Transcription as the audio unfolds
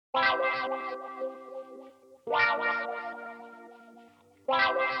The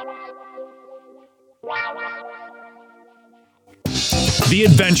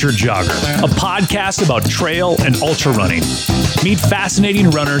Adventure Jogger, a podcast about trail and ultra running. Meet fascinating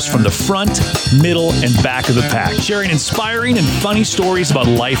runners from the front, middle, and back of the pack, sharing inspiring and funny stories about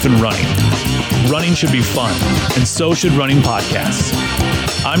life and running. Running should be fun, and so should running podcasts.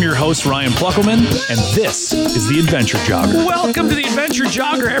 I'm your host, Ryan Pluckelman, and this is The Adventure Jogger. Welcome to The Adventure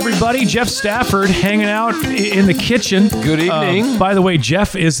Jogger, everybody. Jeff Stafford hanging out in the kitchen. Good evening. By the way,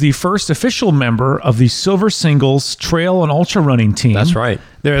 Jeff is the first official member of the Silver Singles Trail and Ultra Running team. That's right.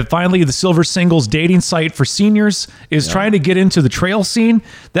 They're finally the Silver Singles dating site for seniors is trying to get into the trail scene.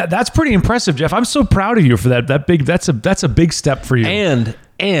 That's pretty impressive, Jeff. I'm so proud of you for that. That's a big step for you.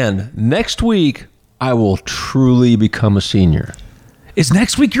 And next week I will truly become a senior. Is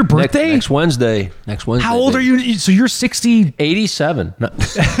next week your birthday? Next Wednesday. How old are you? So you're 60? 87. No.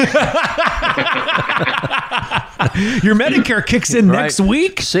 Your Medicare kicks in next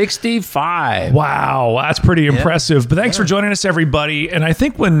week? 65. Wow, that's pretty impressive. But thanks for joining us, everybody. And I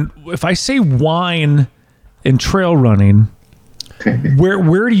think if I say wine and trail running,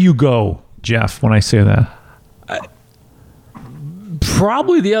 where do you go, Jeff, when I say that?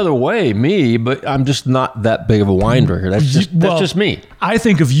 Probably the other way, me, but I'm just not that big of a wine drinker. That's just me. I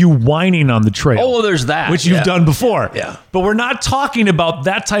think of you whining on the trail. Oh, well, there's that. Which you've done before. Yeah. But we're not talking about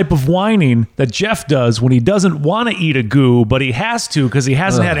that type of whining that Jeff does when he doesn't want to eat a goo, but he has to because he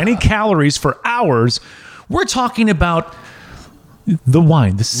hasn't had any calories for hours. We're talking about the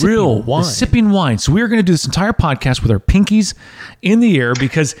wine, the sipping wine. So we are going to do this entire podcast with our pinkies in the air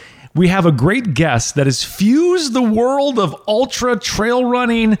because we have a great guest that has fused the world of ultra trail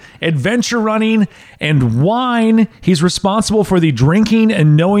running, adventure running, and wine. He's responsible for the Drinking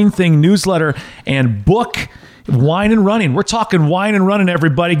and Knowing Thing newsletter and book, Wine and Running. We're talking wine and running,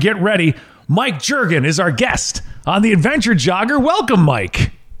 everybody. Get ready. Mike Juergens is our guest on the Adventure Jogger. Welcome,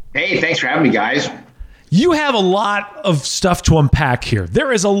 Mike. Hey, thanks for having me, guys. You have a lot of stuff to unpack here.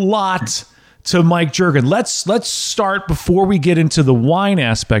 There is a lot to Mike Juergens. Let's start before we get into the wine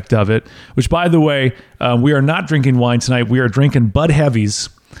aspect of it, which, by the way, we are not drinking wine tonight. We are drinking Bud Heavies.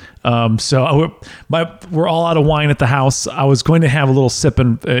 So we're all out of wine at the house. I was going to have a little sip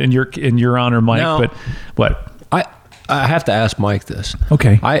in your honor, Mike, but what? I have to ask Mike this.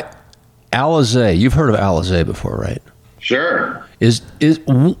 Okay. Alizé. You've heard of Alizé before, right? Sure.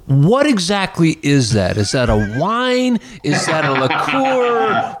 What exactly is that? Is that a wine? Is that a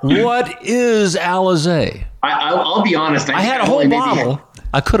liqueur? What is Alizé? I'll be honest. I had a whole bottle.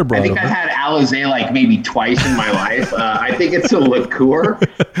 I could have brought it. I think I've had Alizé like maybe twice in my life. I think it's a liqueur.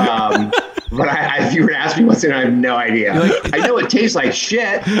 But if you were to ask me what's in it, I have no idea. I know it tastes like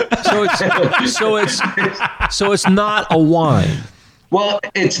shit. So it's not a wine. Well,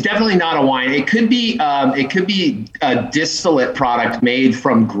 it's definitely not a wine. It could be a distillate product made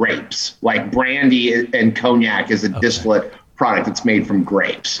from grapes, like brandy and cognac is a distillate product that's made from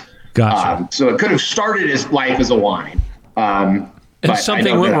grapes. Gotcha. So it could have started his life as a wine. And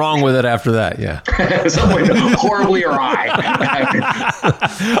something went wrong with it after that, yeah. Something horribly awry.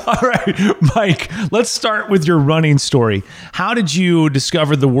 All right, Mike, let's start with your running story. How did you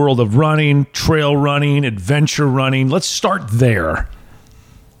discover the world of running, trail running, adventure running? Let's start there.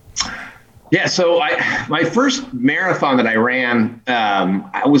 Yeah, so my first marathon that I ran,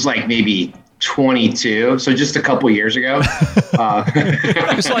 I was like maybe 22, so just a couple years ago.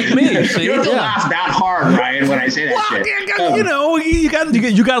 It's like me. See? You don't have to laugh that hard, Ryan, when I say that shit.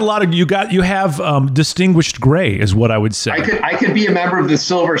 You have distinguished gray, is what I would say. I could be a member of the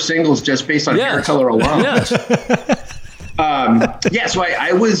Silver Singles just based on hair color alone. Yes. So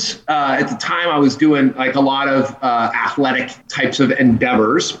I was at the time I was doing like a lot of athletic types of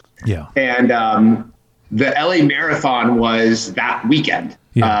endeavors. Yeah. And the LA Marathon was that weekend.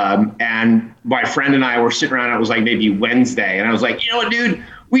 Yeah. And my friend and I were sitting around, it was like maybe Wednesday. And I was like, you know what, dude,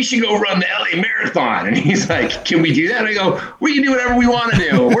 we should go run the LA Marathon. And he's like, can we do that? And I go, we can do whatever we want to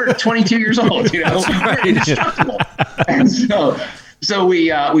do. We're 22 years old, you know, we're indestructible. And so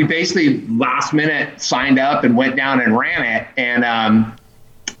we basically last minute signed up and went down and ran it. And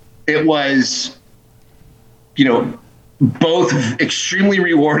it was, both extremely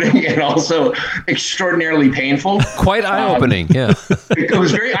rewarding and also extraordinarily painful. Quite eye-opening, yeah. It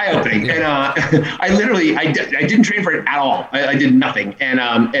was very eye-opening, and I didn't train for it at all. I did nothing,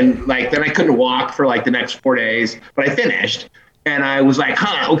 and like then I couldn't walk for like the next 4 days. But I finished, and I was like,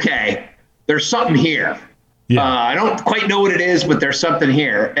 okay, there's something here. Yeah. I don't quite know what it is, but there's something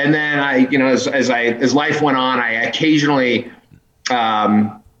here. And then as life went on, I occasionally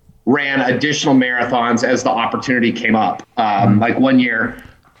ran additional marathons as the opportunity came up. Like one year,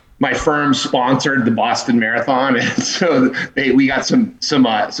 my firm sponsored the Boston Marathon, and so we got some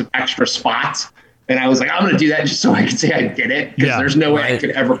extra spots. And I was like, I'm going to do that just so I can say I did it, because there's no way I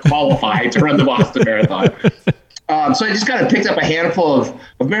could ever qualify to run the Boston Marathon. So I just kind of picked up a handful of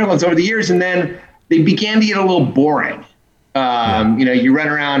marathons over the years, and then they began to get a little boring. You run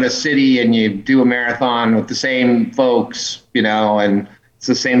around a city and you do a marathon with the same folks, and it's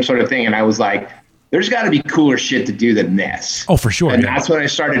the same sort of thing. And I was like, there's got to be cooler shit to do than this. Oh, for sure. And that's when I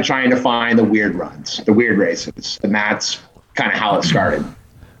started trying to find the weird runs, the weird races. And that's kind of how it started.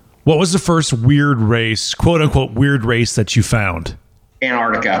 What was the first weird race, quote unquote, weird race that you found?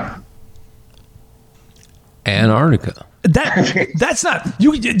 Antarctica. That's not,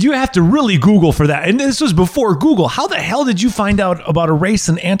 you have to really Google for that. And this was before Google. How the hell did you find out about a race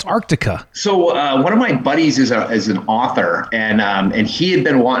in Antarctica? So one of my buddies is an author, and he had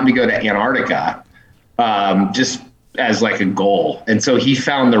been wanting to go to Antarctica just as like a goal. And so he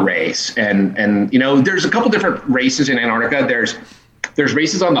found the race, and there's a couple different races in Antarctica. There's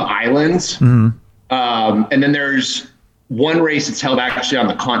races on the islands, and then there's one race that's held actually on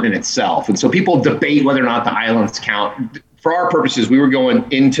the continent itself. And so people debate whether or not the islands count. For our purposes, we were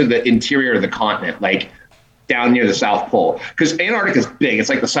going into the interior of the continent, like down near the South Pole, because Antarctica is big. It's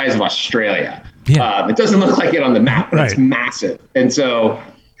like the size of Australia. Yeah. It doesn't look like it on the map, but It's massive. And so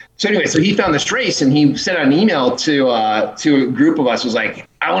anyway, so he found this race, and he sent out an email to a group of us, was like,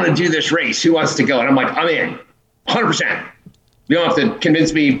 I want to do this race. Who wants to go? And I'm like, I'm in, 100%. You don't have to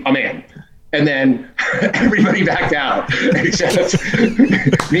convince me, I'm in. And then everybody backed out except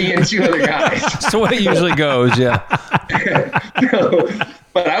me and two other guys. That's the way it usually goes, yeah.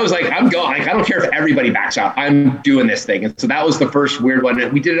 But I was like, I'm going. Like, I don't care if everybody backs out. I'm doing this thing. And so that was the first weird one.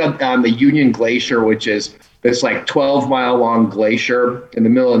 And we did it on the Union Glacier, which is this like 12-mile long glacier in the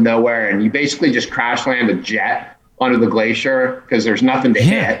middle of nowhere. And you basically just crash land a jet onto the glacier because there's nothing to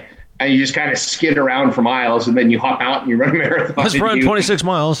hit. And you just kind of skid around for miles, and then you hop out and you run a marathon. Let's run 26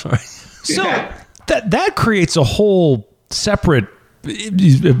 miles. So that creates a whole separate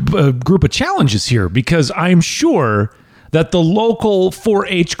group of challenges here, because I'm sure that the local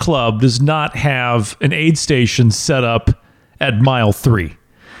 4-H club does not have an aid station set up at mile 3.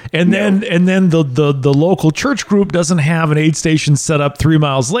 And then the local church group doesn't have an aid station set up 3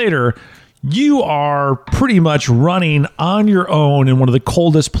 miles later. You are pretty much running on your own in one of the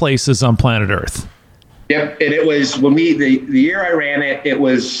coldest places on planet Earth. Yep, and it was when the year I ran it, it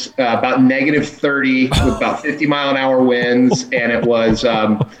was about -30 with about 50-mile-an-hour winds, and it was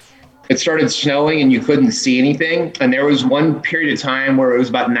it started snowing and you couldn't see anything. And there was one period of time where it was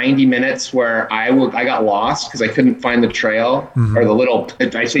about 90 minutes where I got lost because I couldn't find the trail or the little,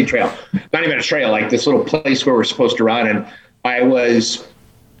 I say trail, not even a trail, like this little place where we're supposed to run, and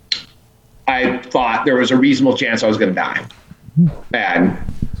I thought there was a reasonable chance I was going to die. And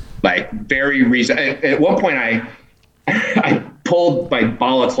like very reason. At one point I pulled my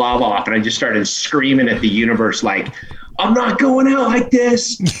balaclava off and I just started screaming at the universe, like, I'm not going out like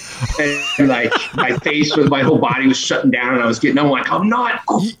this. And like my whole body was shutting down, and I'm like, I'm not,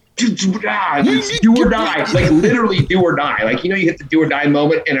 do or die. Like literally do or die. Like, you hit the do or die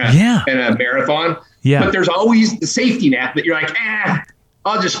moment in a marathon. Yeah. But there's always the safety net that you're like,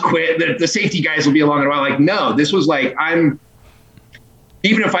 I'll just quit. The safety guys will be along the way. Like, no, this was like,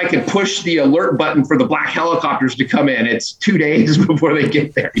 even if I could push the alert button for the black helicopters to come in, it's 2 days before they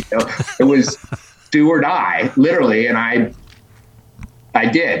get there. It was do or die, literally. And I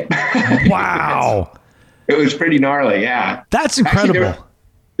did. Wow. It was pretty gnarly. Yeah. That's incredible.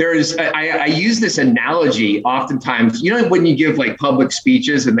 Actually, I use this analogy oftentimes, when you give like public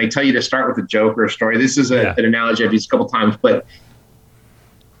speeches and they tell you to start with a joke or a story. This is an analogy I've used a couple times, but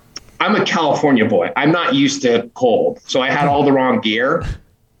I'm a California boy. I'm not used to cold. So I had all the wrong gear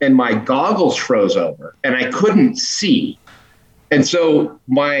and my goggles froze over and I couldn't see. And so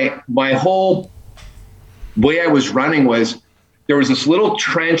my whole way I was running was there was this little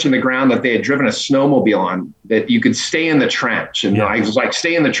trench in the ground that they had driven a snowmobile on that you could stay in the trench. And I was like,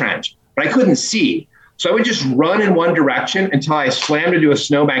 stay in the trench, but I couldn't see. So I would just run in one direction until I slammed into a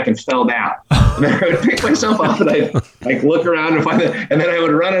snowbank and fell down. And then I would pick myself up and I'd like look around and find it. And then I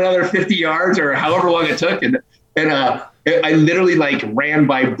would run another 50 yards or however long it took. And I literally like ran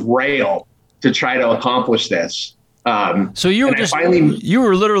by braille to try to accomplish this. So you were you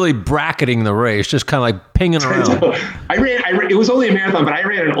were literally bracketing the race, just kind of like pinging around. So I ran, it was only a marathon, but I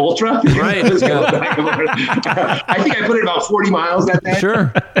ran an ultra. Right. I think I put in about 40 miles that day.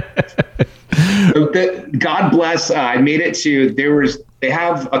 Sure. God bless. I made it to, they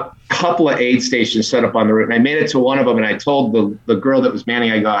have a couple of aid stations set up on the route, and I made it to one of them, and I told the girl that was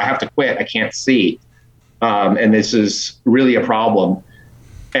manning, I go, I have to quit. I can't see. And this is really a problem.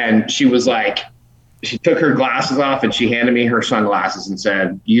 And she was like, she took her glasses off and she handed me her sunglasses and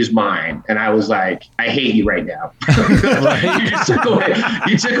said, use mine. And I was like, I hate you right now. You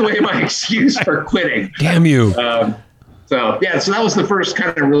took away my excuse for quitting. Damn you. So that was the first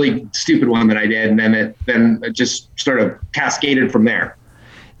kind of really stupid one that I did. And then it just sort of cascaded from there.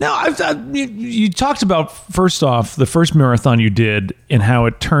 Now, you talked about, first off, the first marathon you did and how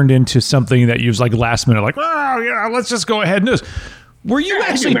it turned into something that you was like last minute, like, oh, yeah, let's just go ahead and do this. Were you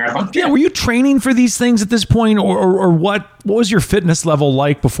actually, were you training for these things at this point, or what was your fitness level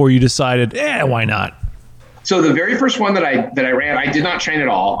like before you decided, why not? So the very first one that I ran, I did not train at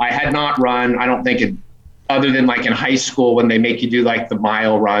all. I had not run, I don't think, other than like in high school when they make you do like the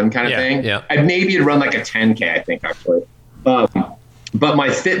mile run kind of thing. Yeah. I maybe had run like a 10K, I think, actually. But my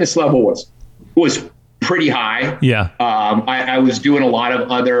fitness level was pretty high. Yeah. I was doing a lot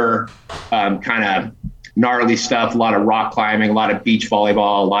of other kind of gnarly stuff, a lot of rock climbing, a lot of beach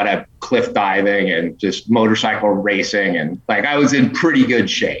volleyball, a lot of cliff diving, and just motorcycle racing. And like, I was in pretty good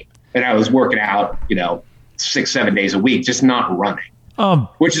shape, and I was working out, 6-7 days a week, just not running,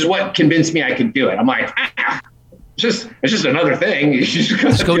 which is what convinced me I could do it. I'm like, it's just another thing.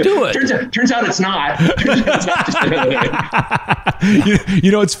 Let's go do it. Turns out it's not. It's not just another thing.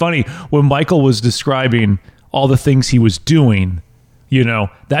 It's funny when Michael was describing all the things he was doing.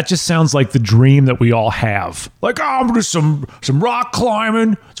 That just sounds like the dream that we all have. Like, I'm going to do some rock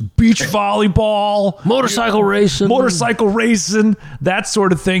climbing, some beach volleyball, motorcycle racing, that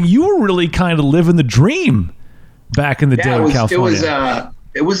sort of thing. You were really kind of living the dream back in the day in California.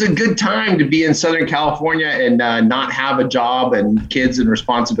 It was a good time to be in Southern California and not have a job and kids and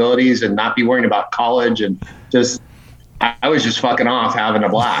responsibilities and not be worrying about college, and I was just fucking off, having a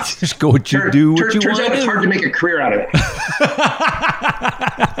blast. Just go what you want to do. Turns out it's hard to make a career out of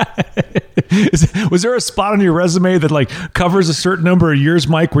it. Was there a spot on your resume that like covers a certain number of years,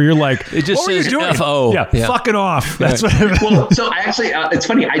 Mike, where you're like, it just says FO. Yeah, fucking off. That's what Well, so I actually, it's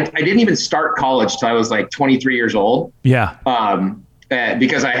funny. I didn't even start college till I was like 23 years old. Yeah.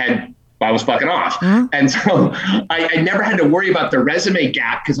 Because I was fucking off. Mm-hmm. And so I never had to worry about the resume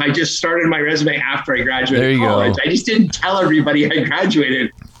gap because I just started my resume after I graduated college. I just didn't tell everybody I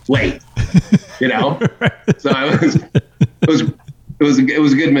graduated late, So it was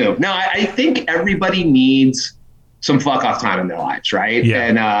a good move. Now, I think everybody needs some fuck off time in their lives, right? Yeah.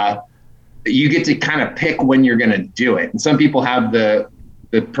 And you get to kind of pick when you're going to do it. And some people have the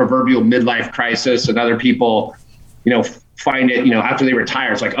proverbial midlife crisis, and other people, find it, after they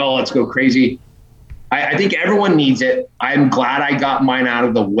retire, it's like, oh, let's go crazy. I think everyone needs it. I'm glad I got mine out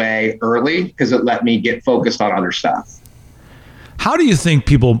of the way early because it let me get focused on other stuff. How do you think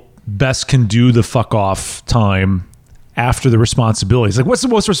people best can do the fuck off time after the responsibilities? Like, what's the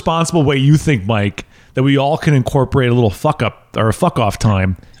most responsible way you think, Mike, that we all can incorporate a little fuck up or a fuck off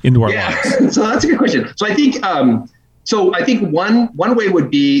time into our lives? So that's a good question. So I think one way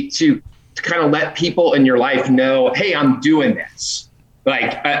would be to kind of let people in your life know, hey, I'm doing this.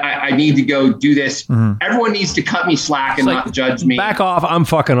 Like, I need to go do this. Mm-hmm. Everyone needs to cut me slack and not judge me. Back off. I'm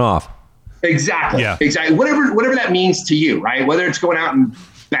fucking off. Exactly. Yeah. Exactly. Whatever that means to you, right? Whether it's going out and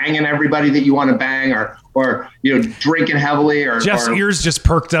banging everybody that you want to bang, or drinking heavily, or Jeff's ears just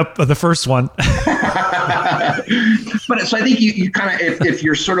perked up the first one. But so I think you kind of, if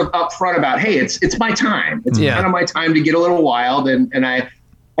you're sort of upfront about, hey, it's my time. It's kind of my time to get a little wild, and I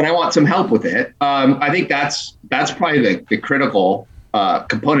want some help with it. I think that's probably the critical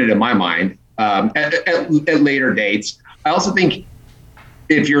component in my mind at later dates. I also think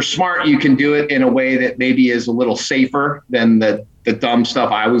if you're smart, you can do it in a way that maybe is a little safer than the dumb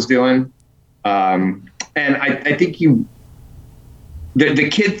stuff I was doing. And I think the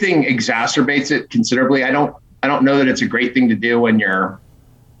kid thing exacerbates it considerably. I don't know that it's a great thing to do when your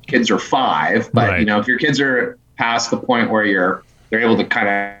kids are 5, but right. If your kids are past the point where they're able to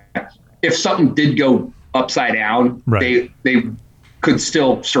kind of, if something did go upside down, right. they could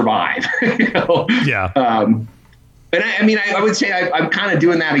still survive. Yeah. And I would say I'm kind of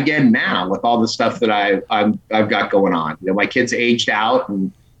doing that again now with all the stuff that I've got going on. My kids aged out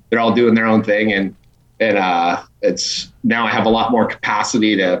and they're all doing their own thing, and it's now I have a lot more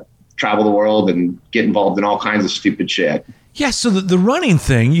capacity to travel the world and get involved in all kinds of stupid shit. Yeah. So the running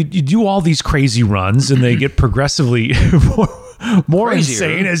thing, you do all these crazy runs, and they get progressively more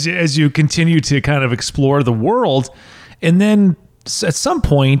insane as you continue to kind of explore the world, and then at some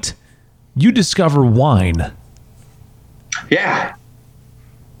point you discover wine. Yeah.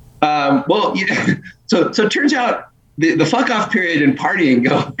 So it turns out the fuck off period and partying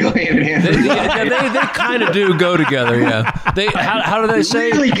go hand in hand. They kind of do go together. Yeah. How do they say?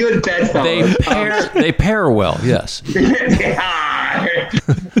 Really good bedfellows. They pair well. Yes.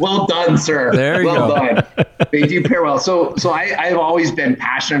 Well done, sir. There you well go. done. They do pair well. So I've always been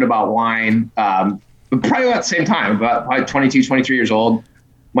passionate about wine. Probably about the same time, about probably 22, 23 years old.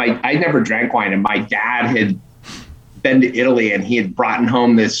 I never drank wine, and my dad had been to Italy, and he had brought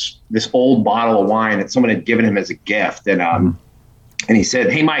home this old bottle of wine that someone had given him as a gift. And he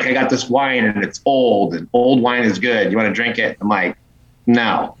said, "Hey, Mike, I got this wine, and it's old, and old wine is good. You want to drink it?" I'm like,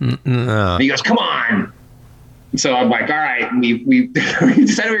 "No." No. And he goes, "Come on." So I'm like, all right. And we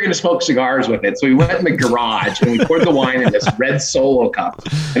decided we were going to smoke cigars with it. So we went in the garage and we poured the wine in this red Solo cup.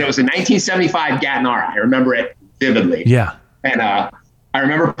 And it was a 1975 Gattinara. I remember it vividly. Yeah. And I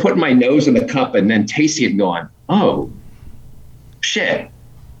remember putting my nose in the cup and then tasting it and going, oh, shit.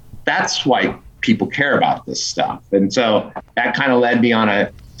 That's why people care about this stuff. And so that kind of led me on a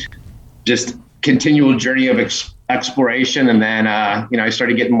just continual journey of exploration. And then, I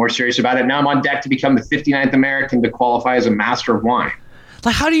started getting more serious about it. Now I'm on deck to become the 59th American to qualify as a master of wine.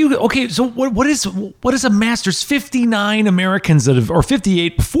 Like, how do you, okay, so what is a master's? 59 Americans or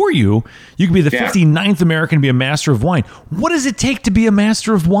 58 before you could be the 59th American to be a master of wine. What does it take to be a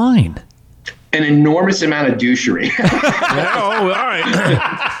master of wine? An enormous amount of douchery. Oh, all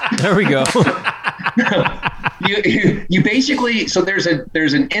right. There we go. You basically, so there's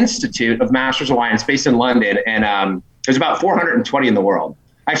an institute of masters of wine. It's based in London, and there's about 420 in the world.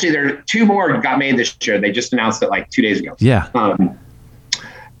 Actually, there are 2 more got made this year. They just announced it like 2 days ago. Yeah.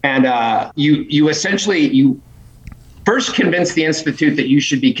 You essentially first convince the institute that you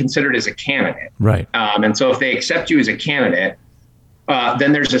should be considered as a candidate. Right. And so if they accept you as a candidate,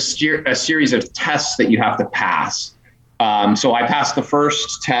 then there's a series of tests that you have to pass. So I passed the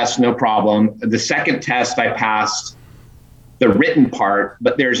first test, no problem. The second test, I passed the written part,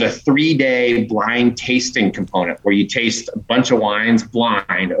 but there's a 3-day blind tasting component where you taste a bunch of wines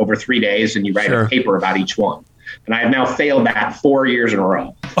blind over 3 days and you write a paper about each one. And I have now failed that 4 years in a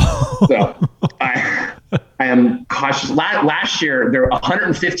row. So I am cautious. Last year, there were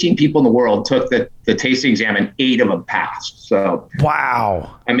 115 people in the world took the tasting exam and 8 of them passed. So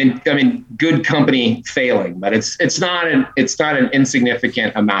wow. I mean, good company failing, but it's not an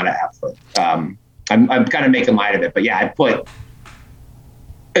insignificant amount of effort. I'm kind of making light of it, but yeah, I put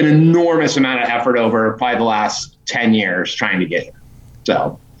an enormous amount of effort over probably the last 10 years trying to get here.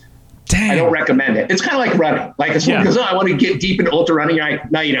 So. Dang. I don't recommend it. It's kind of like running. Like if someone goes, "Oh, I want to get deep into ultra running," you're like,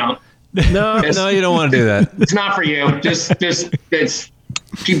 "No, you don't. No, you don't want to do that. It's not for you. Just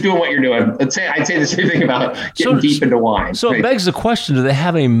keep doing what you're doing." I'd say the same thing about getting deep into wine. So it begs the question: do they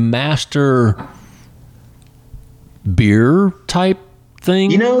have a master beer type thing?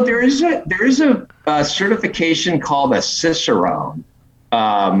 There is a certification called a Cicerone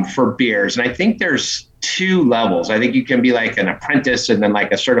for beers, and I think there's 2 levels. I think you can be like an apprentice and then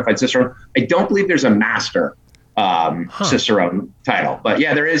like a certified Cicerone. I don't believe there's a master Cicerone title, but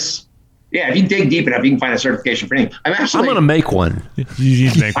yeah, there is. Yeah, if you dig deep enough, you can find a certification for anything. I'm going to make one. You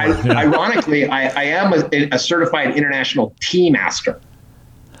need to make one. Yeah. Ironically, I am a certified international tea master.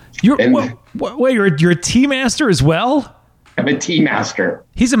 You're a tea master as well? I'm a tea master.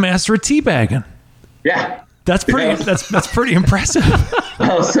 He's a master of teabagging. Yeah. That's pretty. That's pretty impressive.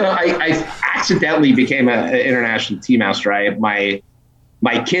 So I accidentally became an international tea master.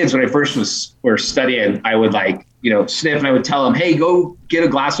 My kids, when I first were studying, I would sniff and I would tell them, "Hey, go get a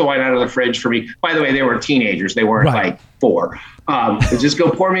glass of wine out of the fridge for me." By the way, they were teenagers; they weren't like 4. Just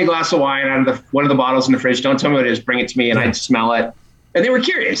go pour me a glass of wine out of one of the bottles in the fridge. Don't tell me what it is. Bring it to me, and I'd smell it. And they were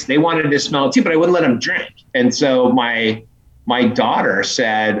curious; they wanted to smell it too, but I wouldn't let them drink. And so my daughter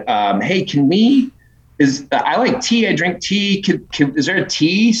said, "Hey, can we?" I like tea. I drink tea. Is there a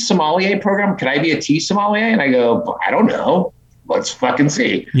tea sommelier program? Could I be a tea sommelier? And I go, I don't know. Let's fucking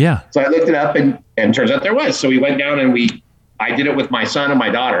see. Yeah. So I looked it up and turns out there was. So we went down and I did it with my son and my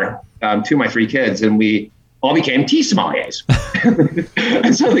daughter, 2 of my 3 kids, and we all became tea sommeliers.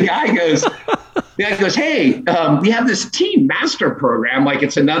 And so the guy goes, "Hey, we have this tea master program. Like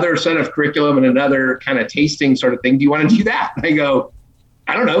it's another set of curriculum and another kind of tasting sort of thing. Do you want to do that?" And I go,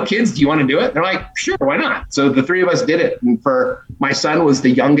 "I don't know, kids, do you want to do it?" They're like, "Sure, why not?" So the 3 of us did it. And my son was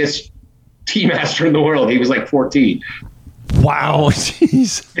the youngest tea master in the world. He was like 14. Wow.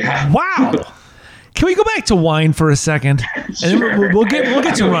 Jeez. Yeah. Wow. Can we go back to wine for a second? And Sure. we'll get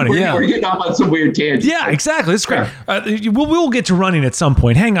to running. We're getting off on some weird tangents. Yeah, exactly. That's great. We'll get to running at some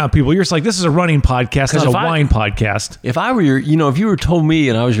point. Hang on, people. You're just like, this is a running podcast, not a wine podcast. If I were if you were told me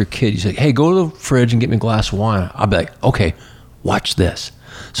and I was your kid, you said, "Hey, go to the fridge and get me a glass of wine," I'd be like, "Okay, watch this."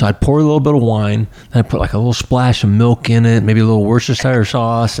 So I'd pour a little bit of wine, then I'd put like a little splash of milk in it, maybe a little Worcestershire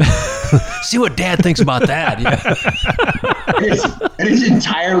sauce. See what Dad thinks about that. Yeah. It is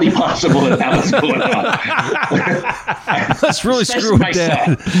entirely possible that was going on. Let's really screw with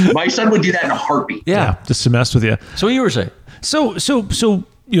Dad. My son would do that in a heartbeat. Yeah. Just to mess with you. So what you were saying? So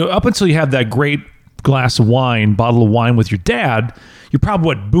up until you have that great bottle of wine with your dad, you're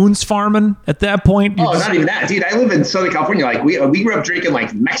probably Boone's farming at that point. Not even that, dude. I live in Southern California. Like we grew up drinking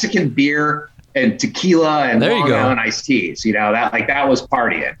like Mexican beer and tequila and Long Island iced teas. That was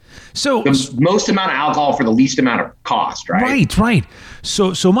partying. So the most amount of alcohol for the least amount of cost, right? Right.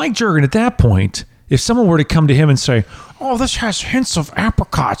 So Mike Juergen, at that point, if someone were to come to him and say, "Oh, this has hints of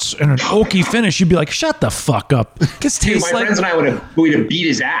apricots and an oaky finish," you'd be like, "Shut the fuck up! This tastes my friends and I would have beat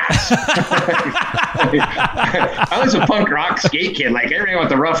his ass." I was a punk rock skate kid, like everybody with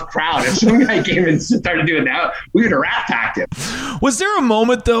the rough crowd. If some guy came and started doing that, we would have rat packed him. Was there a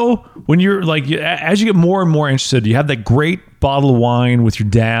moment though when you're like, as you get more and more interested, you have that great bottle of wine with your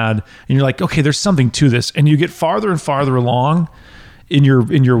dad, and you're like, "Okay, there's something to this," and you get farther and farther along in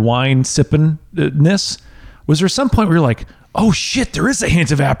your wine sippingness? Was there some point where you're like, "Oh shit, there is a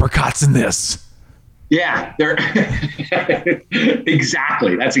hint of apricots in this"? Yeah, there.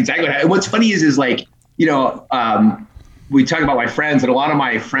 Exactly. That's exactly what's funny is like, we talk about my friends, and a lot of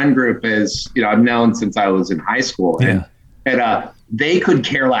my friend group is, I've known since I was in high school, and they could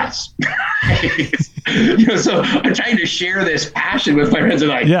care less. So I'm trying to share this passion with my friends. They're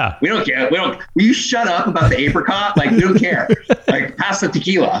like, we don't care. Will you shut up about the apricot? Like, we don't care. Like, pass the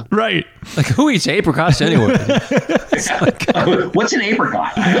tequila. Right. Like, who eats apricots anyway? What's an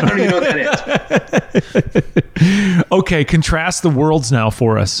apricot? I don't even know what that is. Okay, contrast the worlds now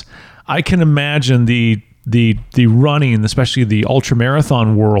for us. I can imagine the running, especially the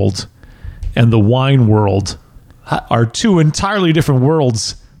ultramarathon world and the wine world, are two entirely different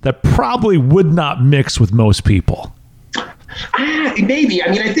worlds that probably would not mix with most people. Maybe.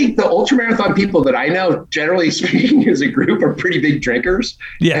 I mean, I think the ultramarathon people that I know, generally speaking, as a group, are pretty big drinkers.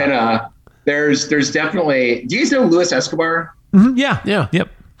 Yeah. And there's definitely. Do you guys know Luis Escobar? Mm-hmm. Yeah. Yep.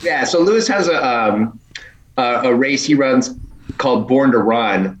 Yeah. So Luis has a race he runs called Born to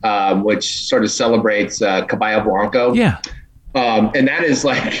Run, which sort of celebrates Caballo Blanco. Yeah. And that is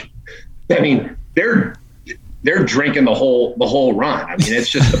like, I mean, they're drinking the whole run. I mean,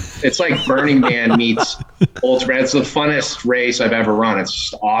 it's like Burning Man meets Ultra. It's the funnest race I've ever run. It's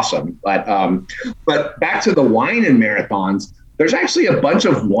just awesome. But back to the wine and marathons, there's actually a bunch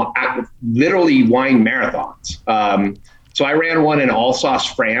of literally wine marathons. So I ran one in Alsace,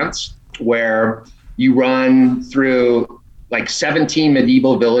 France, where you run through like 17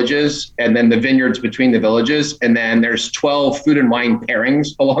 medieval villages and then the vineyards between the villages. And then there's 12 food and wine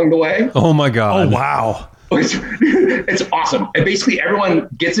pairings along the way. Oh my God. Oh, wow. It's awesome. And basically everyone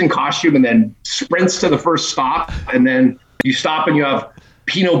gets in costume and then sprints to the first stop. And then you stop and you have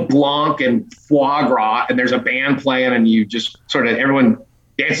Pinot Blanc and foie gras and there's a band playing and you just sort of, everyone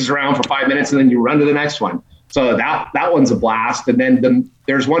dances around for 5 minutes and then you run to the next one. So that one's a blast. And then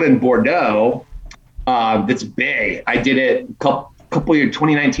there's one in Bordeaux that's big. I did it a couple years,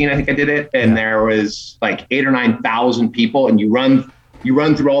 2019, I think I did it. And there was like 8,000 or 9,000 people and you run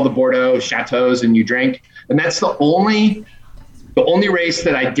through all the Bordeaux chateaus and you drink. And that's the only race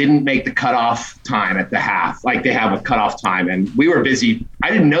that I didn't make the cutoff time at the half. Like they have a cutoff time and we were busy. I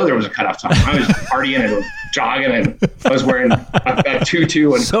didn't know there was a cutoff time. I was partying and jogging and I was wearing a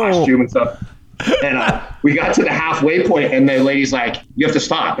tutu and costume and stuff. And we got to the halfway point and the lady's like, "You have to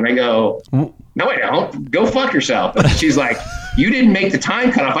stop." And I go, "No, I don't. Go fuck yourself." And she's like, "You didn't make the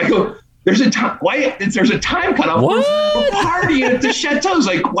time cutoff." I go, "There's a time. Why? There's a time cutoff. We're partying at the chateaus.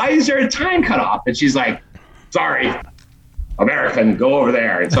 Like, why is there a time cutoff?" And she's like, "Sorry, American, go over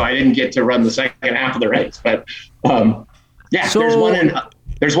there." And so I didn't get to run the second half of the race. But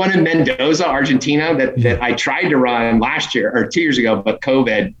there's one in Mendoza, Argentina that I tried to run last year or 2 years ago, but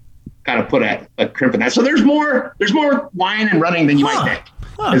COVID kind of put a crimp in that. So there's more wine and running than you might think.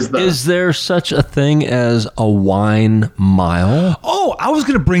 Is there such a thing as a wine mile? Oh, I was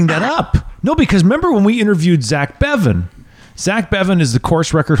going to bring that up. No, because remember when we interviewed Zach Bevan? Zach Bevan is the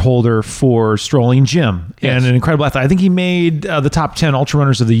course record holder for Strolling Jim and an incredible athlete. I think he made the top 10 ultra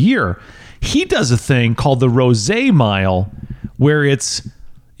runners of the year. He does a thing called the Rosé Mile where it's,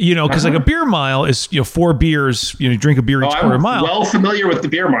 because like a beer mile is, 4 beers, you drink a beer each quarter mile. Well familiar with the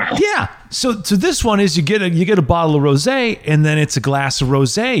beer mile. Yeah. So this one is you get a bottle of rosé and then it's a glass of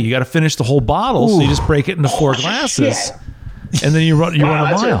rosé. You got to finish the whole bottle. So you just break it into 4 glasses shit. And then you run a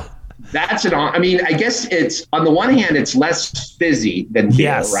mile. I mean, I guess it's on the one hand, it's less fizzy than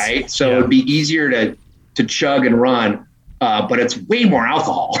beer, right? So it'd be easier to chug and run. but it's way more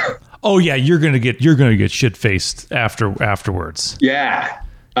alcohol. Oh yeah, you're gonna get shit faced afterwards. Yeah.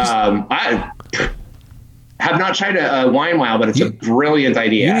 I have not tried a wine mile, but it's a brilliant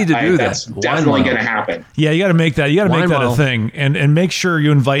idea. You need to do that. That's definitely going to happen. Yeah, you got to make that. You got to make that mile. a thing, and make sure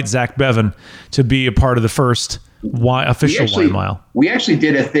you invite Zach Bevan to be a part of the first official wine mile. We actually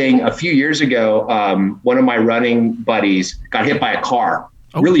did a thing a few years ago. One of my running buddies got hit by a car,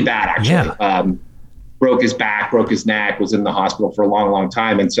 really bad actually. Yeah. Broke his back, broke his neck, was in the hospital for a long, long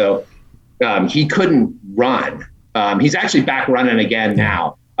time, and so he couldn't run. He's actually back running again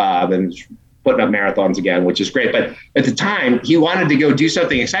now, and putting up marathons again, which is great. But at the time, he wanted to go do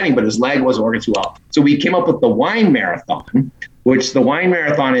something exciting, but his leg wasn't working too well. So we came up with the wine marathon, which the wine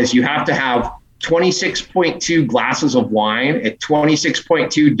marathon is you have to have 26.2 glasses of wine at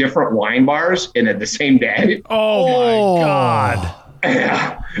 26.2 different wine bars in the same day. Oh my God.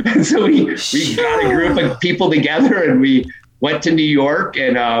 Yeah. And so we got a group of people together and we went to New York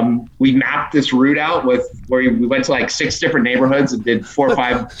and we mapped this route out where we went to like 6 different neighborhoods and did 4 or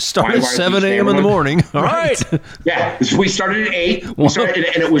 5. Started at 7 a.m. in the morning. All right. Yeah. So we started at 8. We started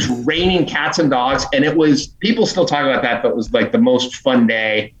and it was raining cats and dogs. And it was, people still talk about that, but it was like the most fun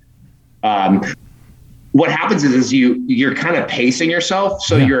day. What happens is you're kind of pacing yourself.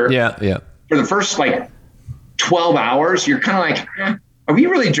 So you're for the first like 12 hours, you're kind of like, are we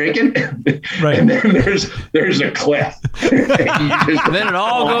really drinking? Right. And then there's a cliff. Then it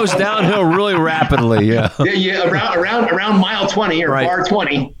all goes downhill really rapidly. Yeah. Yeah. Around mile 20 or bar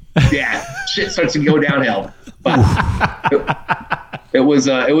 20. Yeah. Shit starts to go downhill. But it was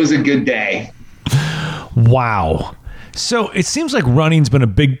a good day. Wow. So it seems like running's been a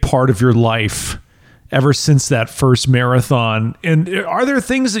big part of your life ever since that first marathon. And are there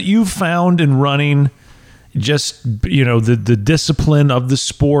things that you've found in running, just, the discipline of the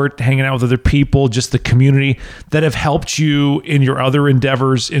sport, hanging out with other people, just the community, that have helped you in your other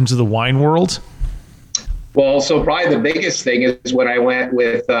endeavors into the wine world? Well, so probably the biggest thing is when I went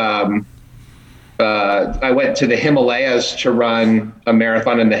with, I went to the Himalayas to run a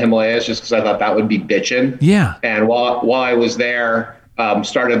marathon in the Himalayas just because I thought that would be bitchin'. Yeah. And while I was there,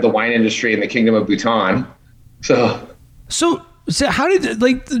 started the wine industry in the Kingdom of Bhutan. So how did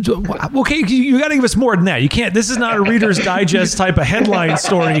okay, you got to give us more than that. You can't. This is not a Reader's Digest type of headline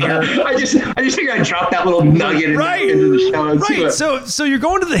story here. I just figured I'd drop that little nugget into the show. Right. So you're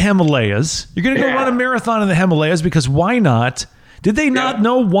going to the Himalayas. You're going to go run a marathon in the Himalayas because why not? Did they not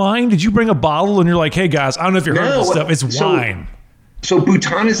know wine? Did you bring a bottle and you're like, hey guys, I don't know if you heard this stuff. It's wine. So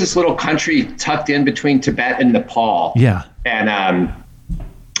Bhutan is this little country tucked in between Tibet and Nepal. Yeah.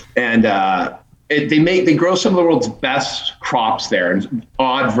 They grow some of the world's best crops there, and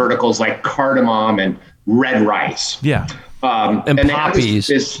odd verticals like cardamom and red rice. Yeah. And poppies.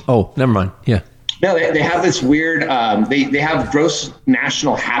 Never mind. Yeah. No, they have this weird, they have gross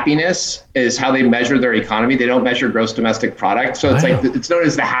national happiness is how they measure their economy. They don't measure gross domestic product. So it's it's known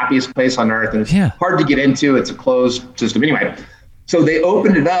as the happiest place on earth, and it's hard to get into. It's a closed system. Anyway, so they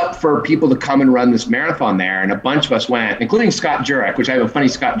opened it up for people to come and run this marathon there. And a bunch of us went, including Scott Jurek, which I have a funny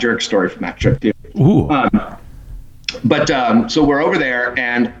Scott Jurek story from that trip too. Ooh. So we're over there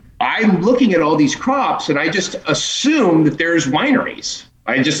and I'm looking at all these crops and I just assume that there's wineries.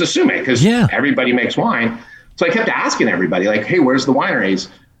 I just assume it because everybody makes wine. So I kept asking everybody like, hey, where's the wineries?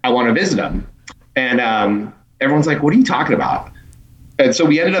 I want to visit them. And everyone's like, what are you talking about? And so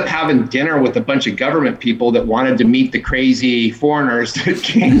we ended up having dinner with a bunch of government people that wanted to meet the crazy foreigners that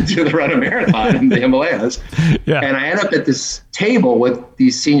came to the run a marathon in the Himalayas. Yeah. And I end up at this table with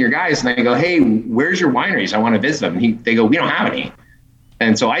these senior guys and I go, hey, where's your wineries? I want to visit them. And they go, we don't have any.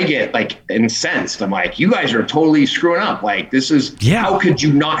 And so I get like incensed. I'm like, you guys are totally screwing up. Like this is, how could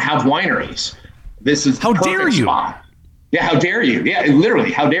you not have wineries? This is how dare you? Spot. Yeah. How dare you? Yeah,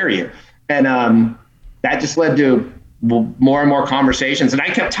 literally. How dare you? And that just led to more and more conversations. And I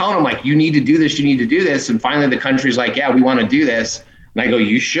kept telling them like, you need to do this. You need to do this. And finally the country's like, yeah, we want to do this. And I go,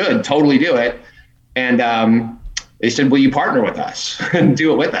 you should totally do it. And they said, will you partner with us and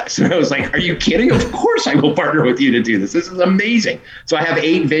do it with us? And I was like, are you kidding? Of course I will partner with you to do this. This is amazing. So I have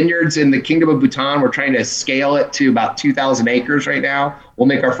 8 vineyards in the Kingdom of Bhutan. We're trying to scale it to about 2,000 acres right now. We'll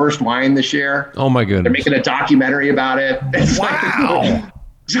make our first wine this year. Oh my goodness. They're making a documentary about it. Wow.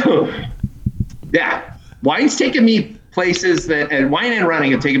 So yeah, wine's taken me places and wine and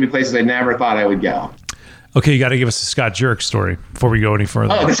running have taken me places I never thought I would go. Okay, you got to give us a Scott Jurek story before we go any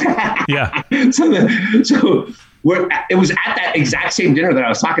further. Yeah. It was at that exact same dinner that I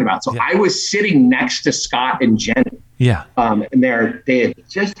was talking about. So I was sitting next to Scott and Jenny. Yeah. And they had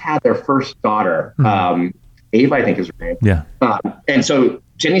just had their first daughter, Ava, I think is her name. Yeah. And so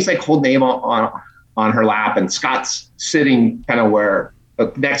Jenny's like holding Ava on on her lap, and Scott's sitting kind of where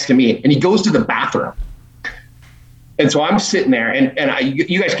next to me, and he goes to the bathroom. And so I'm sitting there, and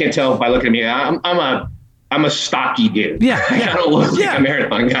you guys can't tell by looking at me. I'm a stocky dude. Yeah, I don't look like a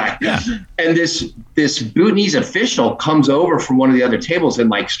marathon guy. Yeah. And this Bhutanese official comes over from one of the other tables and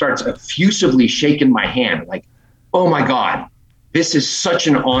like starts effusively shaking my hand, like, "Oh my God, this is such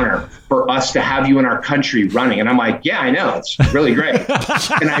an honor for us to have you in our country running." And I'm like, "Yeah, I know. It's really great."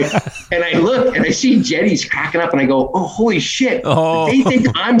 and I look and I see Jenny's cracking up, and I go, "Oh, holy shit. They think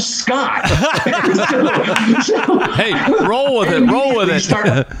I'm Scott." Hey, roll with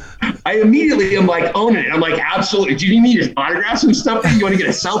it. I immediately am like owning it. I'm like, absolutely. Do you need his autographs and stuff? You want to get a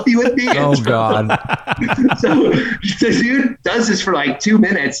selfie with me? Oh, God. So the dude does this for like 2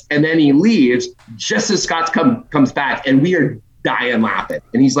 minutes, and then he leaves just as Scott comes back, and we are dying laughing.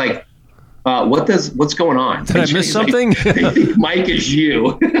 And he's like, what's going on? Did I miss something? Like, they think Mike is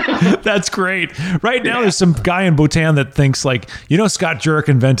you. That's great. Right now, there's some guy in Bhutan that thinks like, Scott Jurek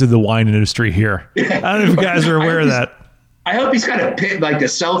invented the wine industry here. I don't know if you guys are aware of that. I hope he's got a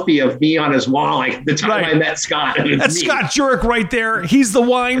selfie of me on his wall, like the time I met Scott. That's me. Scott Jurek right there. He's the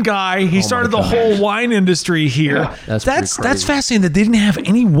wine guy. He started the whole wine industry here. Yeah, that's fascinating that they didn't have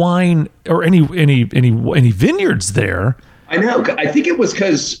any wine or any vineyards there. I know. I think it was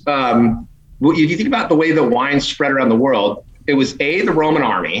because if you think about the way the wine spread around the world, it was the Roman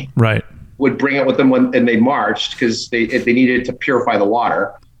army would bring it with them and they marched because they needed to purify the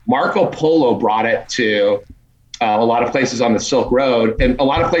water. Marco Polo brought it to a lot of places on the Silk Road, and a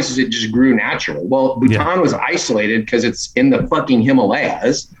lot of places it just grew naturally. Well, Bhutan was isolated because it's in the fucking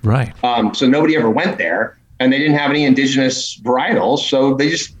Himalayas. Right. So nobody ever went there, and they didn't have any indigenous varietals, so they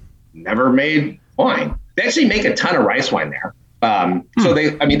just never made wine. They actually make a ton of rice wine there. So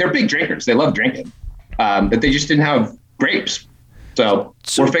they're big drinkers. They love drinking, but they just didn't have grapes. So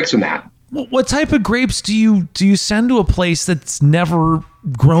we're fixing that. What type of grapes do you send to a place that's never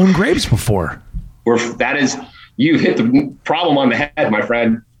grown grapes before? You hit the problem on the head, my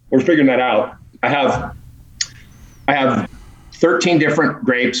friend. We're figuring that out. I have 13 different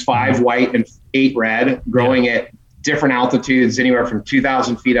grapes, 5 white and 8 red, growing at different altitudes, anywhere from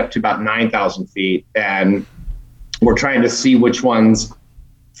 2,000 feet up to about 9,000 feet. And we're trying to see which ones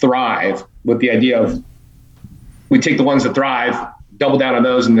thrive, with the idea of we take the ones that thrive, double down on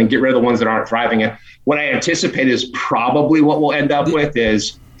those, and then get rid of the ones that aren't thriving. And what I anticipate is probably what we'll end up with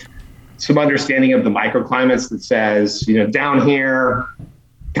is some understanding of the microclimates that says, down here,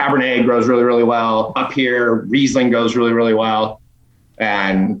 Cabernet grows really, really well. Up here, Riesling goes really, really well.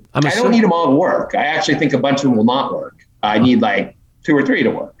 And I don't need them all to work. I actually think a bunch of them will not work. I need like 2 or 3 to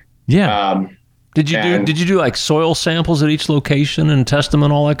work. Yeah. Did you do like soil samples at each location and test them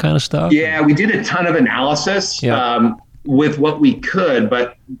and all that kind of stuff? Yeah, we did a ton of analysis. With what we could,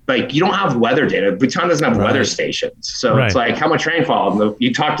 but like you don't have weather data. Bhutan doesn't have weather stations. So it's like, how much rainfall? And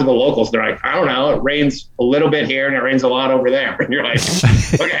you talk to the locals, they're like, I don't know. It rains a little bit here and it rains a lot over there. And you're like,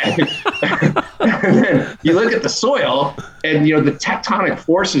 okay. And then you look at the soil and, the tectonic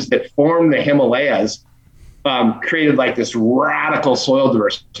forces that form the Himalayas created like this radical soil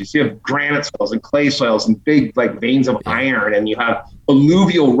diversity. So you have granite soils and clay soils and big like veins of iron, and you have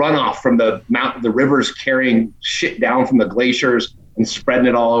alluvial runoff from the rivers carrying shit down from the glaciers and spreading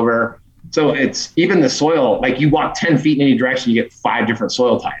it all over. So it's even the soil, like you walk 10 feet in any direction, you get 5 different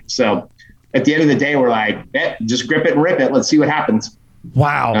soil types. So at the end of the day, we're like, just grip it and rip it. Let's see what happens.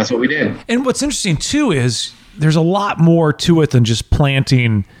 Wow. That's what we did. And what's interesting too is there's a lot more to it than just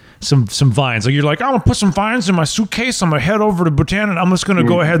planting some vines. Like you're like, I'm gonna put some vines in my suitcase. I'm gonna head over to Bhutan and I'm just gonna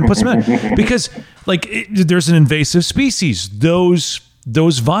go ahead and put some in, because there's an invasive species. Those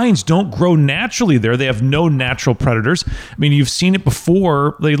vines don't grow naturally there. They have no natural predators. I mean, you've seen it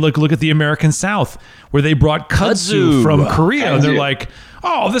before. They look at the American South, where they brought kudzu from Korea. And they're like,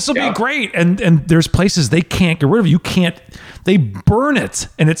 oh, this will be great. And there's places they can't get rid of. They burn it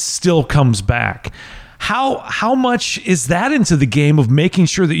and it still comes back. How much is that into the game of making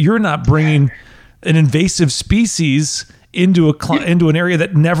sure that you're not bringing an invasive species into an area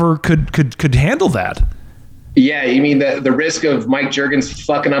that never could handle that? Yeah, you mean the risk of Mike Juergens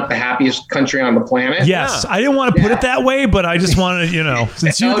fucking up the happiest country on the planet? Yes, I didn't want to put it that way, but I just wanted to,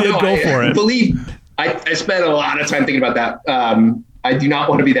 since you did, go for it. I spent a lot of time thinking about that. I do not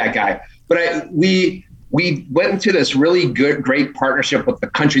want to be that guy, but we went into this really great partnership with the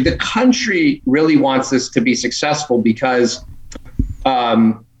country. The country really wants this to be successful because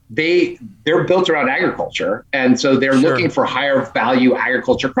they're built around agriculture, and so they're looking for higher value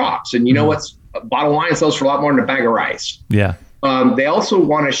agriculture crops. And what's bottom line, sells for a lot more than a bag of rice. Yeah. They also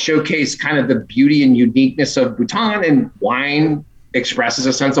want to showcase kind of the beauty and uniqueness of Bhutan, and wine expresses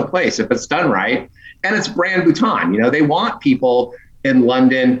a sense of place if it's done right. and it's brand Bhutan. They want people in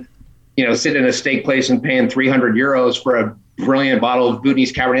London, sitting in a steak place and paying 300 euros for a brilliant bottle of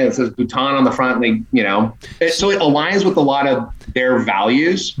Bhutanese Cabernet that says Bhutan on the front. And so it aligns with a lot of their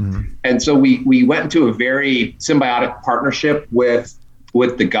values. Mm-hmm. And so we went into a very symbiotic partnership with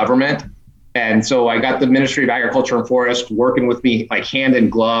the government. And so I got the Ministry of Agriculture and Forest working with me like hand in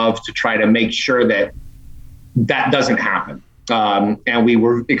glove to try to make sure that doesn't happen. And we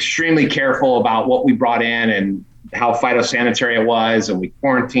were extremely careful about what we brought in and how phytosanitary it was. And we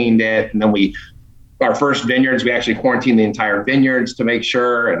quarantined it. And then our first vineyards, we actually quarantined the entire vineyards to make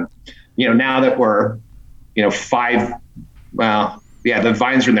sure. And, now that we're, the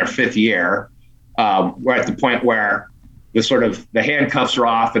vines are in their 5th year. We're at the point where the handcuffs are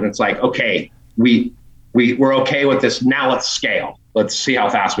off and it's like, okay, we're okay with this. Now let's scale. Let's see how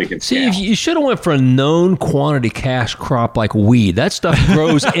fast we can scale. See, you should have went for a known quantity cash crop like weed. That stuff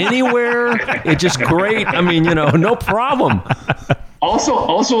grows anywhere. It's just great. I mean, no problem. Also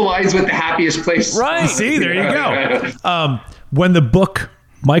aligns with the happiest place. Right. See, there you go. When the book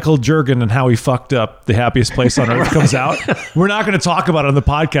Michael Juergens and How He Fucked Up the Happiest Place on Earth comes out, we're not going to talk about it on the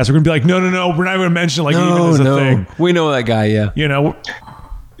podcast. We're going to be like, no, we're not going to mention it even as a thing. We know that guy, yeah.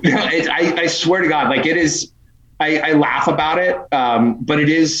 I swear to God, like it is, I laugh about it, but it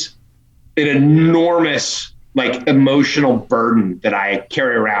is an enormous like emotional burden that I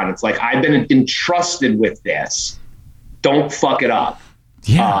carry around. It's like, I've been entrusted with this. Don't fuck it up.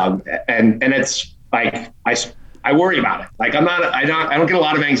 Yeah. And it's like, I worry about it. Like I don't get a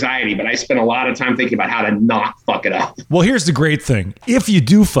lot of anxiety, but I spend a lot of time thinking about how to not fuck it up. Well, here's the great thing. If you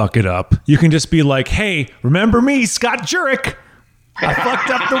do fuck it up, you can just be like, hey, remember me, Scott Jurek? I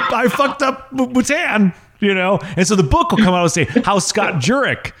fucked up Bhutan, And so the book will come out and say how Scott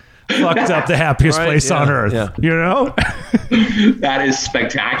Jurek fucked up the happiest place on earth, That is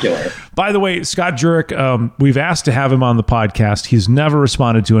spectacular. By the way, Scott Jurek, we've asked to have him on the podcast. He's never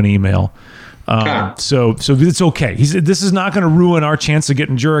responded to an email. So it's okay. This is not going to ruin our chance of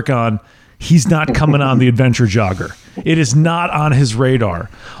getting Jurek on. He's not coming on the Adventure Jogger. It is not on his radar.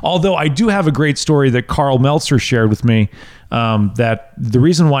 Although I do have a great story that Carl Meltzer shared with me, that the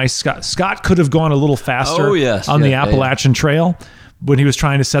reason why Scott could have gone a little faster on the Appalachian Trail when he was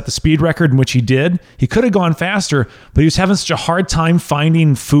trying to set the speed record, in which he did. He could have gone faster, but he was having such a hard time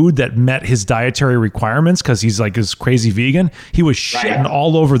finding food that met his dietary requirements because he's like this crazy vegan. He was shitting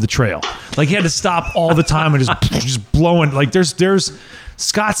all over the trail. Like he had to stop all the time and just blowing. Like there's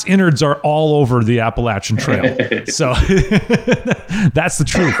Scott's innards are all over the Appalachian Trail. So that's the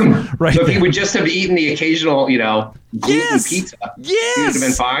truth, right? So if he would just have eaten the occasional, gluten pizza, he would have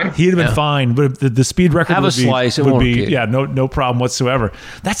been fine. He'd have been fine, but the speed record have would a slice. Would be no problem whatsoever.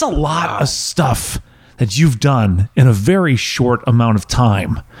 That's a lot of stuff that you've done in a very short amount of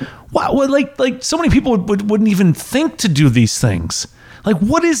time. Wow, like so many people wouldn't even think to do these things. Like,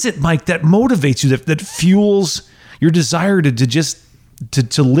 what is it, Mike, that motivates you, that fuels your desire to just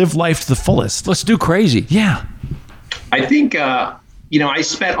to live life to the fullest? Let's do crazy. Yeah. I think, I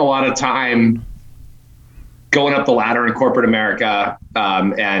spent a lot of time going up the ladder in corporate America,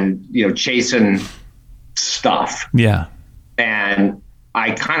 and, chasing stuff. Yeah. And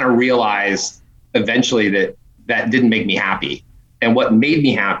I kind of realized eventually that didn't make me happy. And what made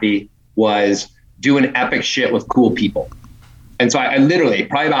me happy was doing epic shit with cool people. And so I literally,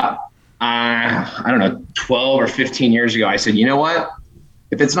 probably about, 12 or 15 years ago, I said, you know what?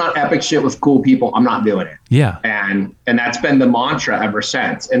 If it's not epic shit with cool people, I'm not doing it. Yeah. And that's been the mantra ever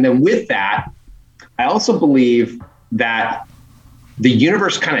since. And then with that, I also believe that the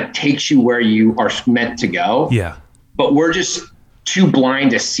universe kind of takes you where you are meant to go. Yeah. But we're just too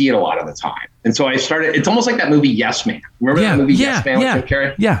blind to see it a lot of the time. And so it's almost like that movie Yes Man. Remember that movie Yes Man with Jim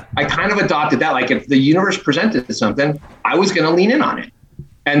Carrey? Yeah. I kind of adopted that. Like if the universe presented something, I was going to lean in on it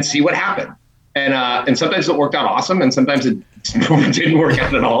and see what happened. And sometimes it worked out awesome, and sometimes it didn't work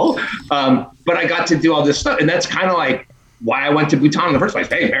out at all. But I got to do all this stuff, and that's kind of like why I went to Bhutan in the first place.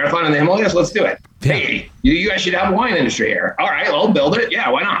 Hey, marathon in the Himalayas, let's do it. Yeah. Hey, you guys should have a wine industry here. All right, I'll build it. Yeah,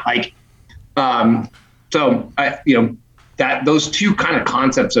 why not? Like, so I, that those two kind of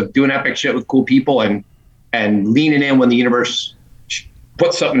concepts of doing epic shit with cool people and leaning in when the universe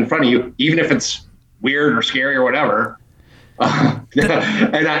puts something in front of you, even if it's weird or scary or whatever. I've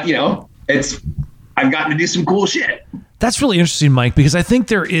gotten to do some cool shit. That's really interesting, Mike, because I think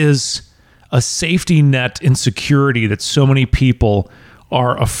there is a safety net in security that so many people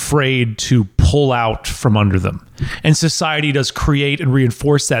are afraid to pull out from under them. And society does create and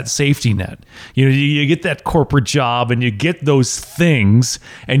reinforce that safety net. You get that corporate job and you get those things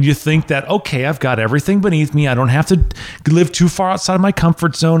and you think that, okay, I've got everything beneath me. I don't have to live too far outside of my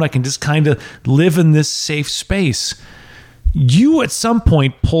comfort zone. I can just kind of live in this safe space. You at some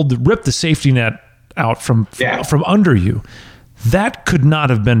point ripped the safety net out from under you. That could not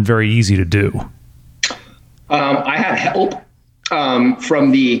have been very easy to do. I had help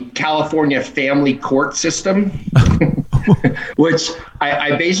from the California family court system, which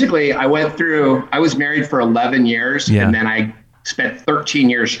I went through. I was married for 11 years, and then I spent 13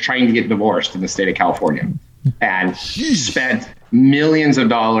 years trying to get divorced in the state of California, and spent millions of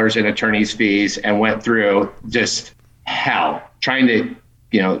dollars in attorney's fees and went through just hell trying to,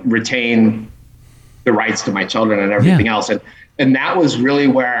 retain the rights to my children and everything else. And that was really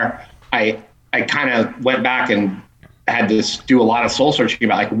where I kind of went back and had to do a lot of soul searching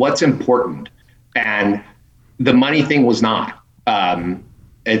about like what's important. And the money thing was not.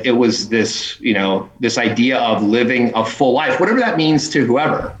 It was this, this idea of living a full life, whatever that means to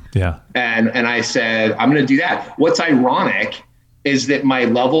whoever. Yeah. And I said, I'm going to do that. What's ironic is that my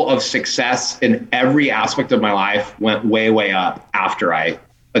level of success in every aspect of my life went way, way up after I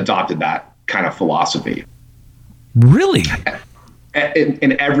adopted that kind of philosophy. Really?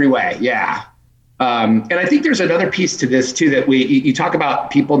 In every way. Yeah. And I think there's another piece to this too, that you talk about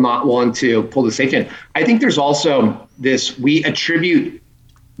people not willing to pull the safety in. I think there's also this, we attribute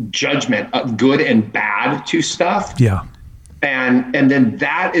judgment of good and bad to stuff. Yeah. And then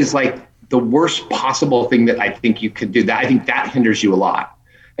that is like the worst possible thing that I think you could do. That I think that hinders you a lot.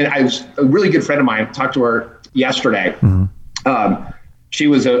 And a really good friend of mine, talked to her yesterday. Mm-hmm. She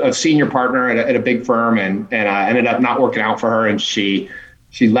was a senior partner at a big firm and ended up not working out for her. And she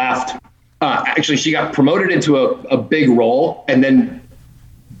left. Actually, she got promoted into a big role and then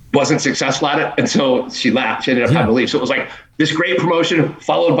wasn't successful at it. And so she left. She ended up having to leave. So it was like this great promotion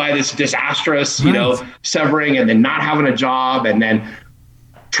followed by this disastrous, severing and then not having a job and then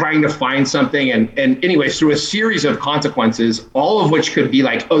trying to find something. And anyways, through a series of consequences, all of which could be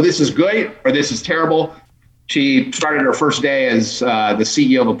like, oh, this is good or this is terrible. She started her first day as the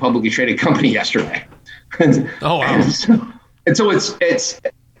CEO of a publicly traded company yesterday. Oh, wow. And so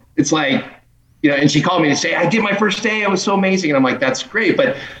it's like, and she called me to say, I did my first day. It was so amazing. And I'm like, that's great.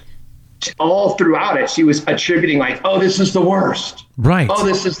 But all throughout it, she was attributing like, oh, this is the worst. Right. Oh,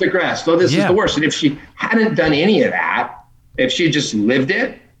 this is the best. Oh, this is the worst. And if she hadn't done any of that, if she had just lived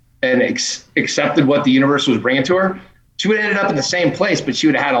it and accepted what the universe was bringing to her, she would have ended up in the same place, but she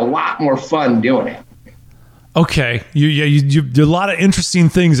would have had a lot more fun doing it. Okay. You a lot of interesting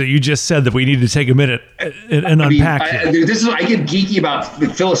things that you just said that we need to take a minute and unpack. I get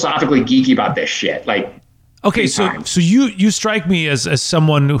philosophically geeky about this shit. Like, okay, so you strike me as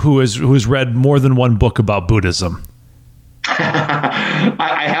someone who has read more than one book about Buddhism.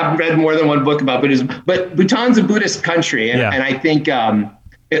 I have read more than one book about Buddhism, but Bhutan's a Buddhist country, and I think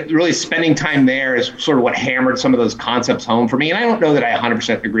really spending time there is sort of what hammered some of those concepts home for me. And I don't know that I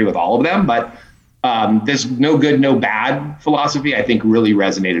 100% agree with all of them, but this no good, no bad philosophy, I think really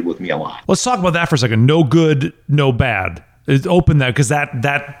resonated with me a lot. Let's talk about that for a second. No good, no bad. Open that, because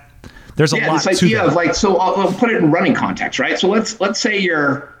that there's a lot this to idea that. of like, so I'll put it in running context, right? So let's say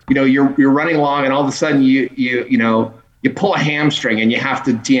you're running along and all of a sudden you pull a hamstring and you have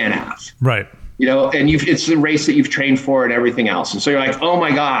to DNF. Right. And it's the race that you've trained for and everything else. And so you're like, oh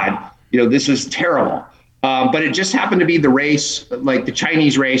my God, this is terrible. But it just happened to be the race, like the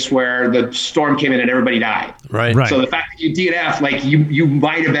Chinese race where the storm came in and everybody died. Right. So the fact that you DNF, like you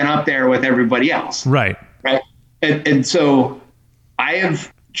might have been up there with everybody else. Right. Right. And so I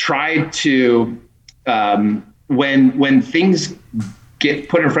have tried to, when things get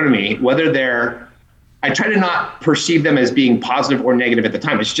put in front of me, I try to not perceive them as being positive or negative at the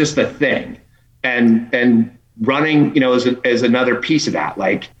time. It's just a thing. And running, is another piece of that.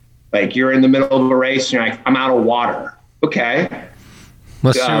 Like you're in the middle of a race and you're like, I'm out of water. Okay.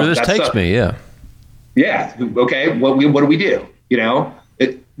 Let's see where this takes me. Yeah. Yeah. Okay. What do we do?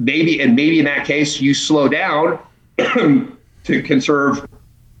 Maybe in that case, you slow down to conserve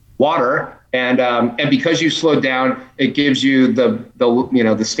water. And because you slowed down, it gives you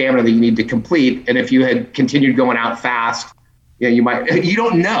the stamina that you need to complete. And if you had continued going out fast, you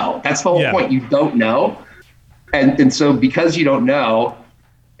don't know. That's the whole point. You don't know. And so because you don't know,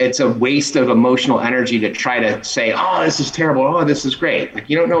 it's a waste of emotional energy to try to say, oh, this is terrible. Oh, this is great. Like,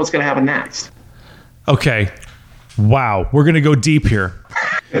 you don't know what's going to happen next. Okay. Wow. We're going to go deep here.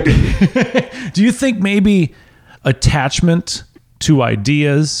 Do you think maybe attachment to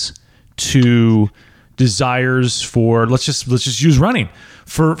ideas, to desires for, let's just use running,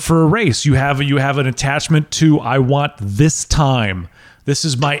 for a race. You have an attachment to, I want this time. This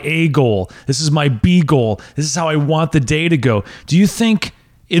is my A goal. This is my B goal. This is how I want the day to go. Do you think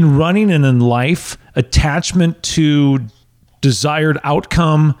in running and in life, attachment to desired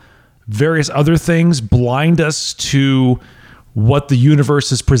outcome, various other things blind us to what the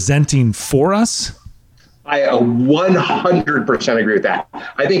universe is presenting for us? I 100% agree with that.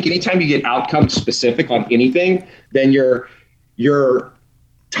 I think anytime you get outcome specific on anything, then you're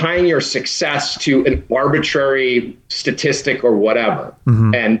tying your success to an arbitrary statistic or whatever.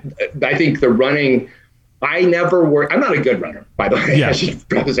 Mm-hmm. And I think the running, I'm not a good runner, by the way. Yeah. I should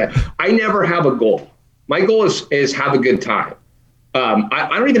preface that. I never have a goal. My goal is have a good time. I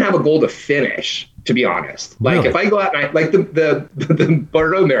don't even have a goal to finish, to be honest. Like really? If I go out and like the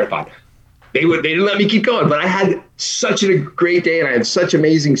Bordeaux Marathon, they didn't let me keep going, but I had such a great day and I had such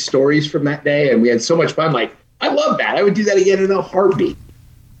amazing stories from that day and we had so much fun. Like, I love that. I would do that again in a heartbeat.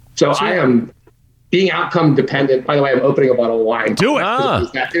 So I am being outcome dependent. By the way, I'm opening a bottle of wine. Do it.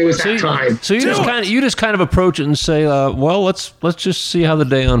 It was that time. So you just kind of approach it and say, well, let's just see how the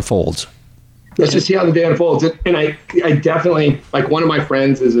day unfolds. Let's just see how the day unfolds. And I definitely, like, one of my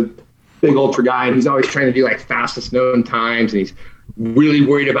friends is a big ultra guy and he's always trying to do like fastest known times and he's really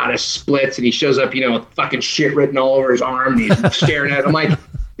worried about his splits and he shows up, with fucking shit written all over his arm and he's staring at it. I'm like,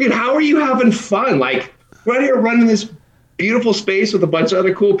 dude, how are you having fun? Like, right here running this beautiful space with a bunch of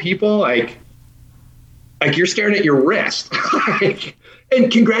other cool people. Like you're staring at your wrist.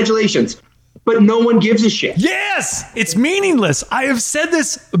 And congratulations. But no one gives a shit. Yes, it's meaningless. I have said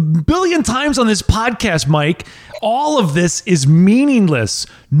this a billion times on this podcast, Mike. All of this is meaningless.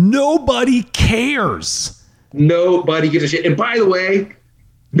 Nobody cares. Nobody gives a shit. And by the way,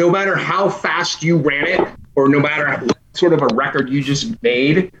 no matter how fast you ran it, or no matter what sort of a record you just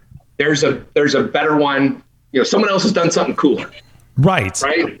made, there's a better one. Someone else has done something cooler. Right.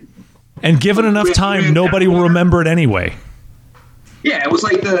 Right. And given enough time, nobody will remember it anyway. Yeah, it was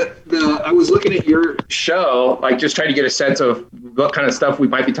like I was looking at your show, like just trying to get a sense of what kind of stuff we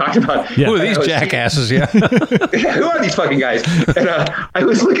might be talking about. Yeah. Who are these jackasses? Yeah. Yeah, who are these fucking guys? And I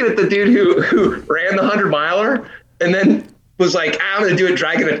was looking at the dude who ran the 100-miler and then was like, I'm going to do it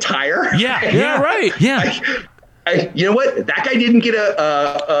dragging a tire. Yeah, right. Yeah. You know what? That guy didn't get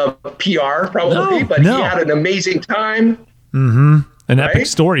a PR probably, but he had an amazing time. Mm-hmm. An epic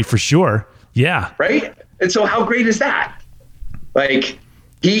story for sure. Yeah. Right? And so how great is that? Like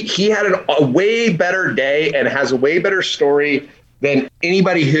he had a way better day and has a way better story than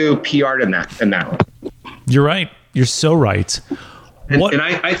anybody who PR'd in that one. You're right. You're so right. And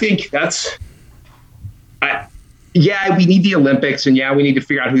I think we need the Olympics and we need to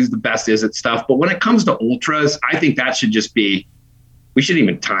figure out who's the best is at stuff. But when it comes to ultras, I think that should just be, we shouldn't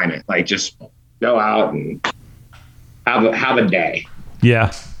even time it. Like just go out and have a day.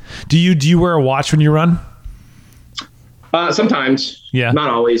 Yeah. Do you wear a watch when you run? Sometimes, not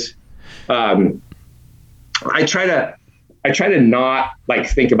always. I try to not like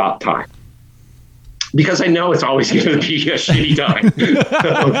think about time because I know it's always going to be a shitty time.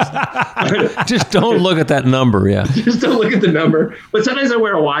 Just don't look at that number. Yeah. Just don't look at the number. But sometimes I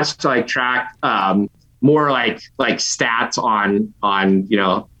wear a watch to like track more like stats on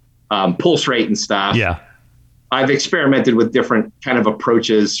pulse rate and stuff. Yeah. I've experimented with different kind of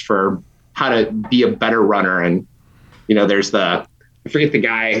approaches for how to be a better runner. And, there's I forget the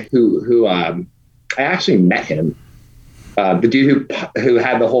guy who I actually met him. The dude who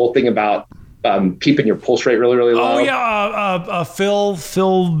had the whole thing about keeping your pulse rate really, really low. Oh yeah. Phil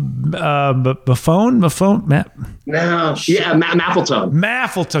Maffone, Matt. No. Yeah. Maffletone.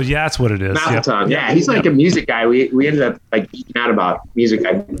 Maffletone. Yeah, that's what it is. Maffletone. Yeah. He's like a music guy. We ended up like geeking out about music.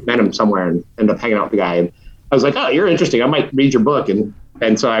 I met him somewhere and ended up hanging out with the guy. And I was like, oh, you're interesting. I might read your book. And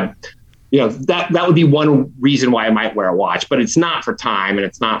so that would be one reason why I might wear a watch, but it's not for time and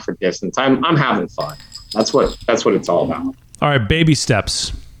it's not for distance. I'm having fun. That's what it's all about. All right. Baby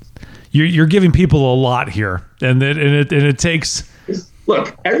steps. You're giving people a lot here. And it takes.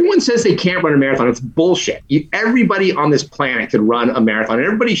 Look, everyone says they can't run a marathon. It's bullshit. Everybody on this planet could run a marathon and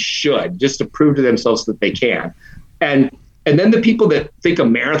everybody should just to prove to themselves that they can. And then the people that think a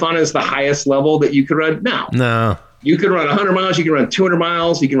marathon is the highest level that you could run. No. You can run 100 miles. You can run 200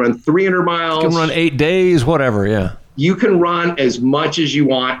 miles. You can run 300 miles. You can run 8 days, whatever. Yeah. You can run as much as you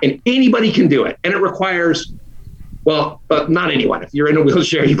want and anybody can do it. And it requires, not anyone. If you're in a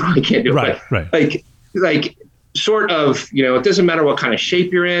wheelchair, you probably can't do it. Right. Like sort of, it doesn't matter what kind of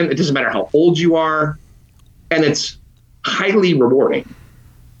shape you're in. It doesn't matter how old you are. And it's highly rewarding.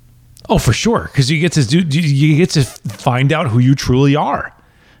 Oh, for sure. Because you get to find out who you truly are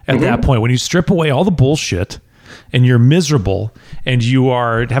at that point. When you strip away all the bullshit, and you're miserable and you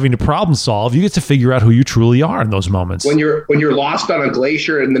are having to problem solve, you get to figure out who you truly are in those moments. When you're lost on a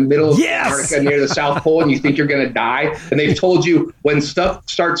glacier in the middle of Yes! Antarctica near the South Pole and you think you're going to die, and they've told you when stuff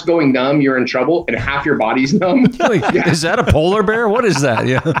starts going numb, you're in trouble, and half your body's numb. Is that a polar bear? What is that?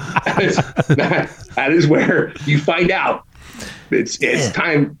 Yeah. That is where you find out it's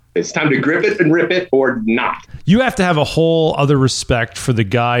time. It's time to grip it and rip it or not. You have to have a whole other respect for the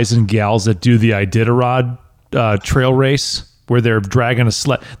guys and gals that do the Iditarod trail race where they're dragging a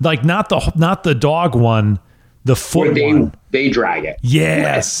sled, like not the dog one, the foot one. They drag it.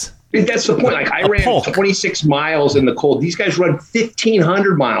 Yes. That's the point. Like I ran 26 miles in the cold. These guys run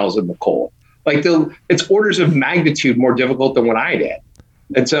 1,500 miles in the cold. Like it's orders of magnitude more difficult than what I did.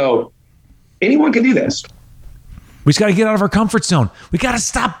 And so anyone can do this. We just got to get out of our comfort zone. We got to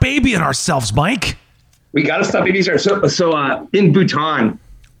stop babying ourselves, Mike. We got to stop babying ourselves. So in Bhutan,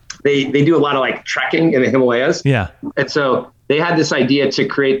 they do a lot of like trekking in the Himalayas. Yeah. And so they had this idea to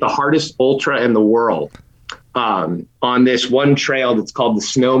create the hardest ultra in the world on this one trail that's called the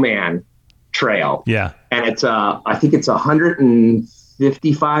Snowman Trail. Yeah. And it's I think it's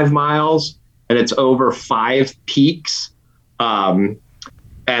 155 miles and it's over 5 peaks.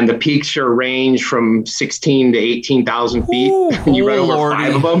 And the peaks are range from 16 to 18,000 feet. And you run over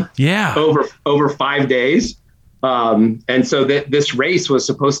 5 of them. Yeah. Over 5 days. And so this race was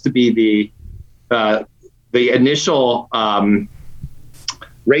supposed to be the initial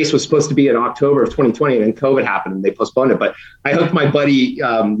race was supposed to be in October of 2020, and then COVID happened and they postponed it. But I hooked my buddy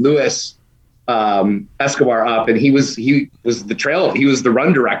Luis Escobar up, and he was the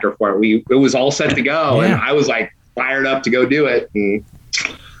run director for it. It was all set to go, and I was like fired up to go do it. And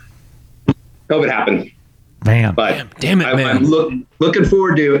COVID happened. Man, but damn it, man. I'm looking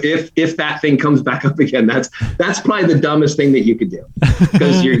forward to if that thing comes back up again. That's probably the dumbest thing that you could do,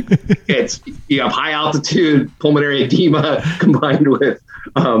 because you have high altitude pulmonary edema combined with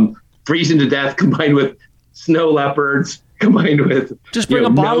freezing to death, combined with snow leopards, combined with just bring a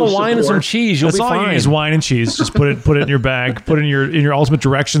bottle of wine and some cheese. You'll That's be all fine. you need is wine and cheese. Just put it in your bag. Put it in your ultimate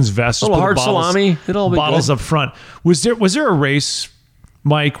directions vest. A little hard salami. It'll be bottles good. up front. Was there a race,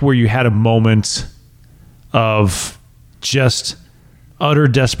 Mike, where you had a moment of just utter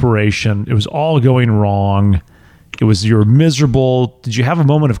desperation? It was all going wrong. You were miserable. Did you have a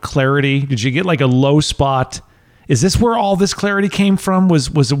moment of clarity? Did you get like a low spot? Is this where all this clarity came from?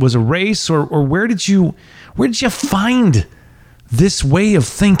 Was a race, or where did you find this way of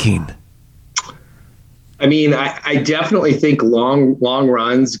thinking? I mean, I definitely think long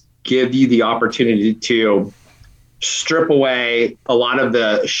runs give you the opportunity to strip away a lot of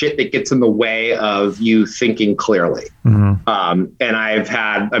the shit that gets in the way of you thinking clearly. Mm-hmm.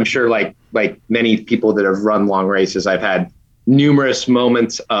 And I'm sure like many people that have run long races, I've had numerous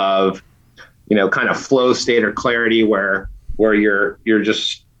moments of, kind of flow state or clarity where you're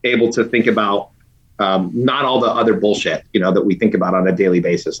just able to think about not all the other bullshit, that we think about on a daily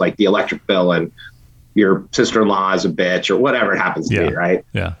basis, like the electric bill and your sister-in-law is a bitch or whatever it happens to be. Right.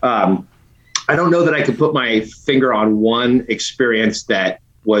 Yeah. I don't know that I could put my finger on one experience that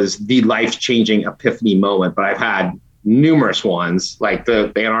was the life-changing epiphany moment, but I've had numerous ones, like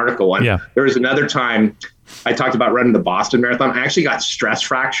the Antarctica one. Yeah. There was another time I talked about running the Boston Marathon. I actually got stress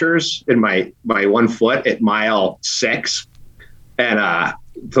fractures in my one foot at mile 6. And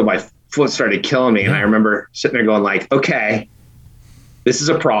so my foot started killing me. And I remember sitting there going like, okay, this is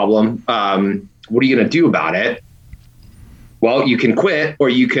a problem. What are you going to do about it? Well, you can quit, or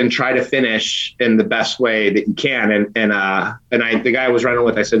you can try to finish in the best way that you can. The guy I was running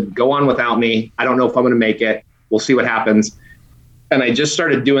with, I said, go on without me. I don't know if I'm going to make it. We'll see what happens. And I just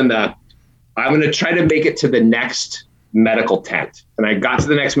started doing I'm going to try to make it to the next medical tent. And I got to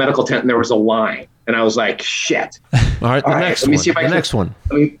the next medical tent and there was a line. And I was like, shit. All right, let me see if I can. Next one.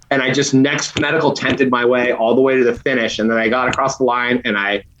 And I just next medical tented my way all the way to the finish. And then I got across the line and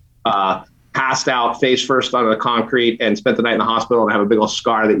I passed out face first on the concrete and spent the night in the hospital, and I have a big old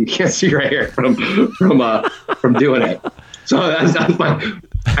scar that you can't see right here from doing it. So that's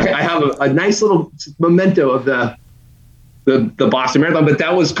I have a nice little memento of the Boston Marathon, but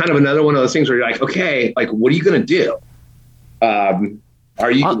that was kind of another one of those things where you're like, okay, like, what are you going to do?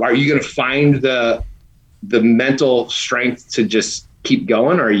 Are you going to find the mental strength to just keep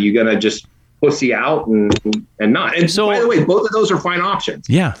going? Or are you going to just pussy out and not? And so, by the way, both of those are fine options.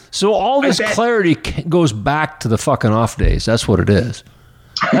 Yeah. So all this clarity goes back to the fucking off days. That's what it is.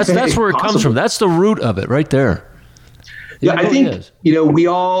 That's where it comes from. That's the root of it right there. Yeah, I think, we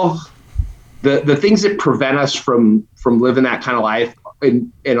all, the things that prevent us from living that kind of life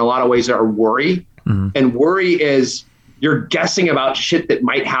in a lot of ways are worry. Mm-hmm. And worry is you're guessing about shit that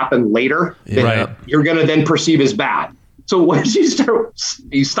might happen later that Right. you're going to then perceive as bad. So once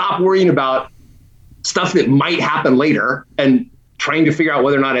you stop worrying about stuff that might happen later and trying to figure out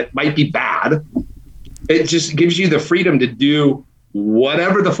whether or not it might be bad, it just gives you the freedom to do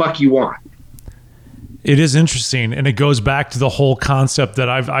whatever the fuck you want. It is interesting, and it goes back to the whole concept that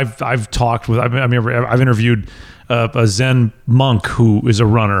I've talked with. I've interviewed a Zen monk who is a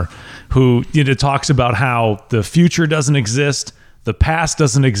runner, who talks about how the future doesn't exist, the past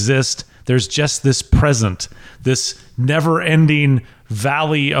doesn't exist. There's just this present, this never-ending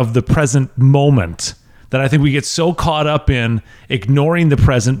valley of the present moment that I think we get so caught up in ignoring the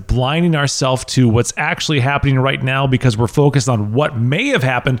present, blinding ourselves to what's actually happening right now because we're focused on what may have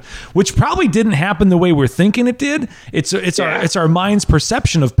happened, which probably didn't happen the way we're thinking it did. It's our mind's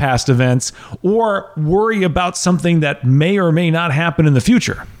perception of past events, or worry about something that may or may not happen in the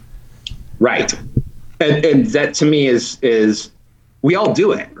future. Right. And that to me is we all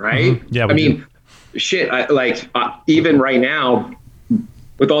do it, right? Mm-hmm. Yeah, I mean, shit, even right now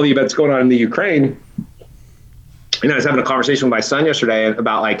with all the events going on in the Ukraine, I was having a conversation with my son yesterday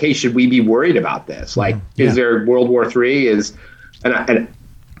about like, hey, should we be worried about this? Like, is there World War III? And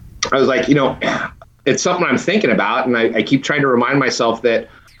I was like, it's something I'm thinking about. And I keep trying to remind myself that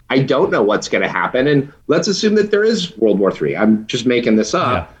I don't know what's going to happen. And let's assume that there is World War III. I'm just making this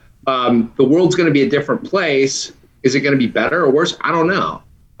up. Yeah. The world's going to be a different place. Is it going to be better or worse? I don't know.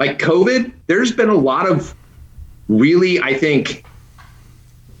 Like COVID, there's been a lot of really, I think,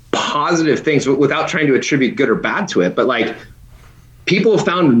 positive things without trying to attribute good or bad to it. But like, people have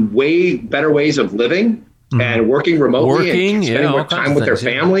found way better ways of living and working remotely and spending more time with their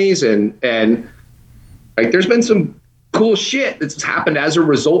families. And like, there's been some cool shit that's happened as a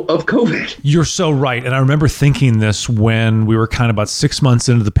result of COVID. You're so right. And I remember thinking this when we were kind of about 6 months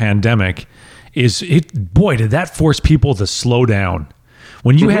into the pandemic, boy, did that force people to slow down.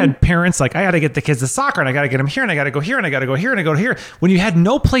 When you had parents like, I got to get the kids to soccer and I got to get them here and I got to go here and I got to go here and I go here. When you had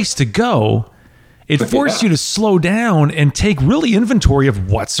no place to go, it forced you to slow down and take really inventory of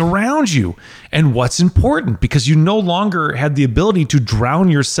what's around you and what's important, because you no longer had the ability to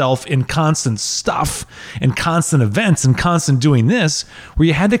drown yourself in constant stuff and constant events and constant doing this, where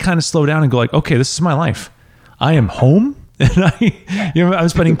you had to kind of slow down and go like, okay, this is my life. I am home and I'm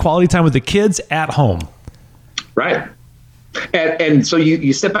spending quality time with the kids at home. Right. And so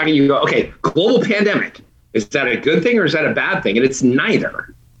you step back and you go, okay, global pandemic, is that a good thing or is that a bad thing? And it's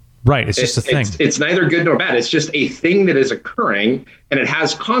neither. Right. It's just a thing. It's neither good nor bad. It's just a thing that is occurring and it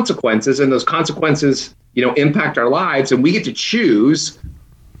has consequences, and those consequences, impact our lives, and we get to choose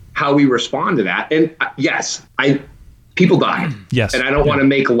how we respond to that. And yes, people die. Yes. And I don't want to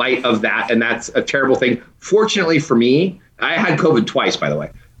make light of that. And that's a terrible thing. Fortunately for me, I had COVID twice, by the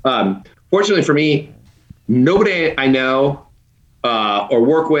way. Fortunately for me, nobody I know or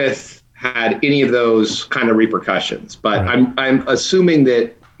work with had any of those kind of repercussions. But right. I'm assuming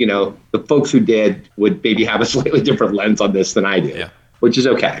that, the folks who did would maybe have a slightly different lens on this than I do, which is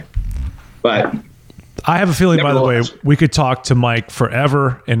okay. But I have a feeling, by the way, we could talk to Mike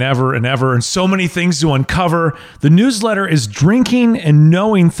forever and ever and ever, and so many things to uncover. The newsletter is Drinking and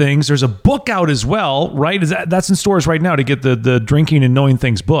Knowing Things. There's a book out as well, right? That's in stores right now to get the Drinking and Knowing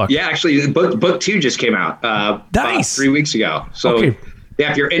Things book. Yeah, actually, book 2 just came out about 3 weeks ago. So okay. Yeah,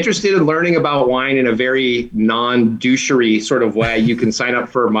 if you're interested in learning about wine in a very non-douchery sort of way, you can sign up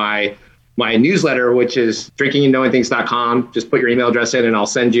for my newsletter, which is drinkingandknowingthings.com. Just put your email address in and I'll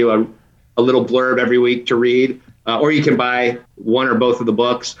send you a little blurb every week to read, or you can buy one or both of the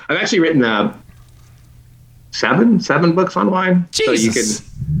books. I've actually written seven books on wine. Jesus. So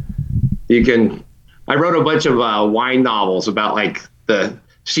you can. I wrote a bunch of wine novels about like the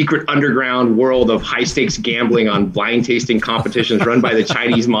secret underground world of high stakes gambling on blind tasting competitions run by the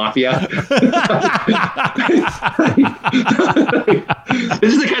Chinese mafia.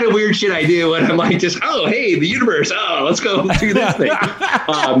 This is the kind of weird shit I do when I'm like, hey, the universe. Oh, let's go do this thing.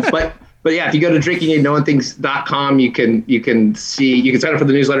 But yeah, if you go to drinkingandknowingthings.com, you can sign up for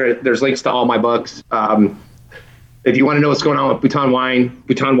the newsletter. There's links to all my books. If you want to know what's going on with Bhutan Wine,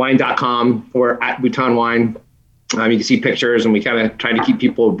 bhutanwine.com or at Bhutan Wine. You can see pictures, and we kind of try to keep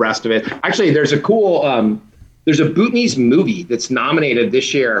people abreast of it. Actually, there's a cool, there's a Bhutanese movie that's nominated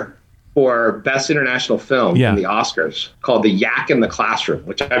this year for Best International Film in the Oscars called The Yak in the Classroom,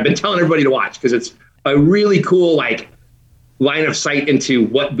 which I've been telling everybody to watch because it's a really cool, line of sight into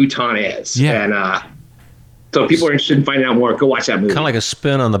what Bhutan is. Yeah. And so if people are interested in finding out more, go watch that movie. Kind of like a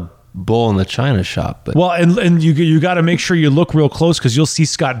spin on the bull in the china shop. But. Well, and you got to make sure you look real close because you'll see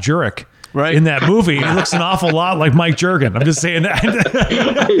Scott Jurek in that movie. He looks an awful lot like Mike Juergens. I'm just saying that.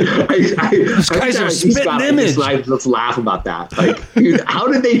 These guys are spitting image. Let's laugh about that. Like, dude, how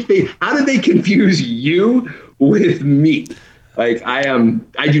did they confuse you with me? Like, I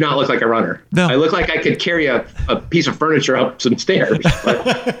do not look like a runner. No. I look like I could carry a piece of furniture up some stairs.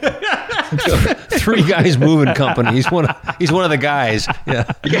 Three guys moving company. He's one of the guys. Yeah.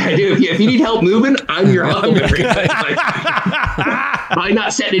 Yeah, dude. If you need help moving, I'm your huckleberry. Probably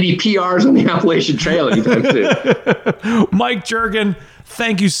not setting any PRs on the Appalachian Trail anytime soon. Mike Juergens,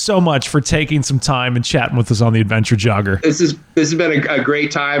 thank you so much for taking some time and chatting with us on the Adventure Jogger. This has been a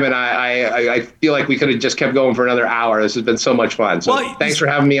great time, and I feel like we could have just kept going for another hour. This has been so much fun. So thanks for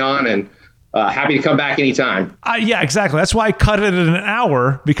having me on, and happy to come back anytime. Yeah, exactly. That's why I cut it at an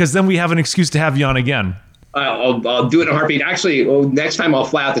hour, because then we have an excuse to have you on again. I'll do it in a heartbeat. Actually, next time I'll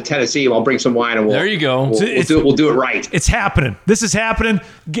fly out to Tennessee. I'll bring some wine, and there you go. We'll do it right. It's happening. This is happening.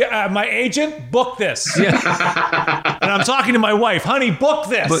 My agent, book this. Yeah. And I'm talking to my wife, honey, book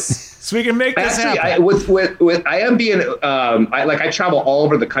this, so we can make this happen. I am being I travel all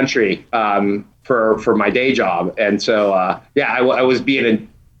over the country for my day job, and so I was being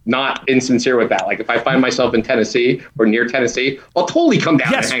not insincere with that. Like, if I find myself in Tennessee or near Tennessee, I'll totally come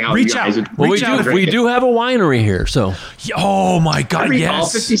down and hang out with you guys. We do have a winery here, so. Oh my God, all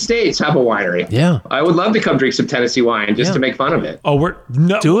 50 states have a winery. Yeah. I would love to come drink some Tennessee wine just to make fun of it. Oh,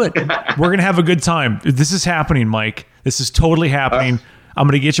 do it. We're going to have a good time. This is happening, Mike. This is totally happening. I'm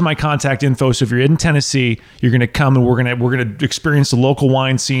going to get you my contact info. So if you're in Tennessee, you're going to come, and we're going to experience the local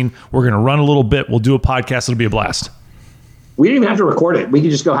wine scene. We're going to run a little bit. We'll do a podcast. It'll be a blast. We didn't even have to record it. We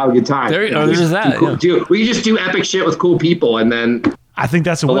could just go have a good time. There's that. We could just do epic shit with cool people, and then I think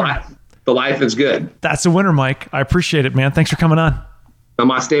that's a winner. The life is good. That's a winner, Mike. I appreciate it, man. Thanks for coming on.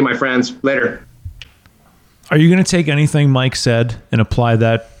 Namaste, my friends. Later. Are you going to take anything Mike said and apply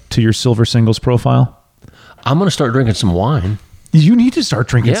that to your Silver Singles profile? I'm going to start drinking some wine. You need to start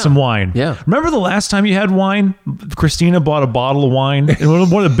drinking some wine. Yeah. Remember the last time you had wine? Christina bought a bottle of wine. One of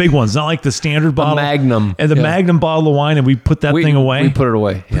the big ones, not like the standard bottle. Magnum. And the Magnum bottle of wine, and we put that thing away. We put it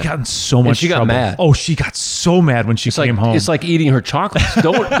away. We got in so much trouble. Got mad. Oh, she got so mad when she came home. It's like eating her chocolates.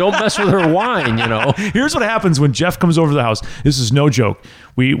 Don't mess with her wine, you know. Here's what happens when Jeff comes over to the house. This is no joke.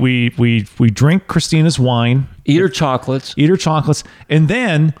 We drink Christina's wine. Eat her chocolates. And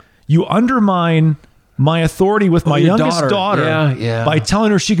then you undermine my authority with my youngest daughter by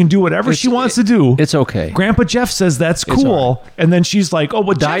telling her she can do whatever she wants to do. It's okay. Grandpa Jeff says that's cool. Right. And then she's like, oh,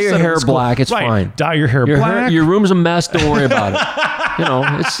 well, dye your hair black. It's fine. Dye your hair black. Your room's a mess. Don't worry about it. You know,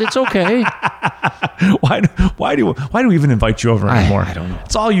 it's okay. Why do we even invite you over anymore? I don't know.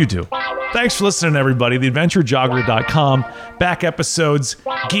 It's all you do. Thanks for listening, everybody. TheAdventureJogger.com. Back episodes,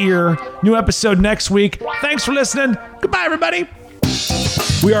 gear, new episode next week. Thanks for listening. Goodbye, everybody.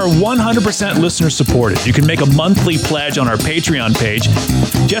 We are 100% listener supported. You can make a monthly pledge on our Patreon page.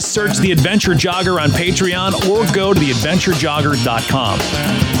 Just search The Adventure Jogger on Patreon or go to theadventurejogger.com.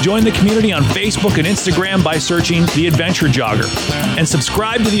 Join the community on Facebook and Instagram by searching The Adventure Jogger. And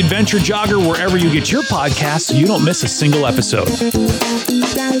subscribe to The Adventure Jogger wherever you get your podcasts so you don't miss a single episode.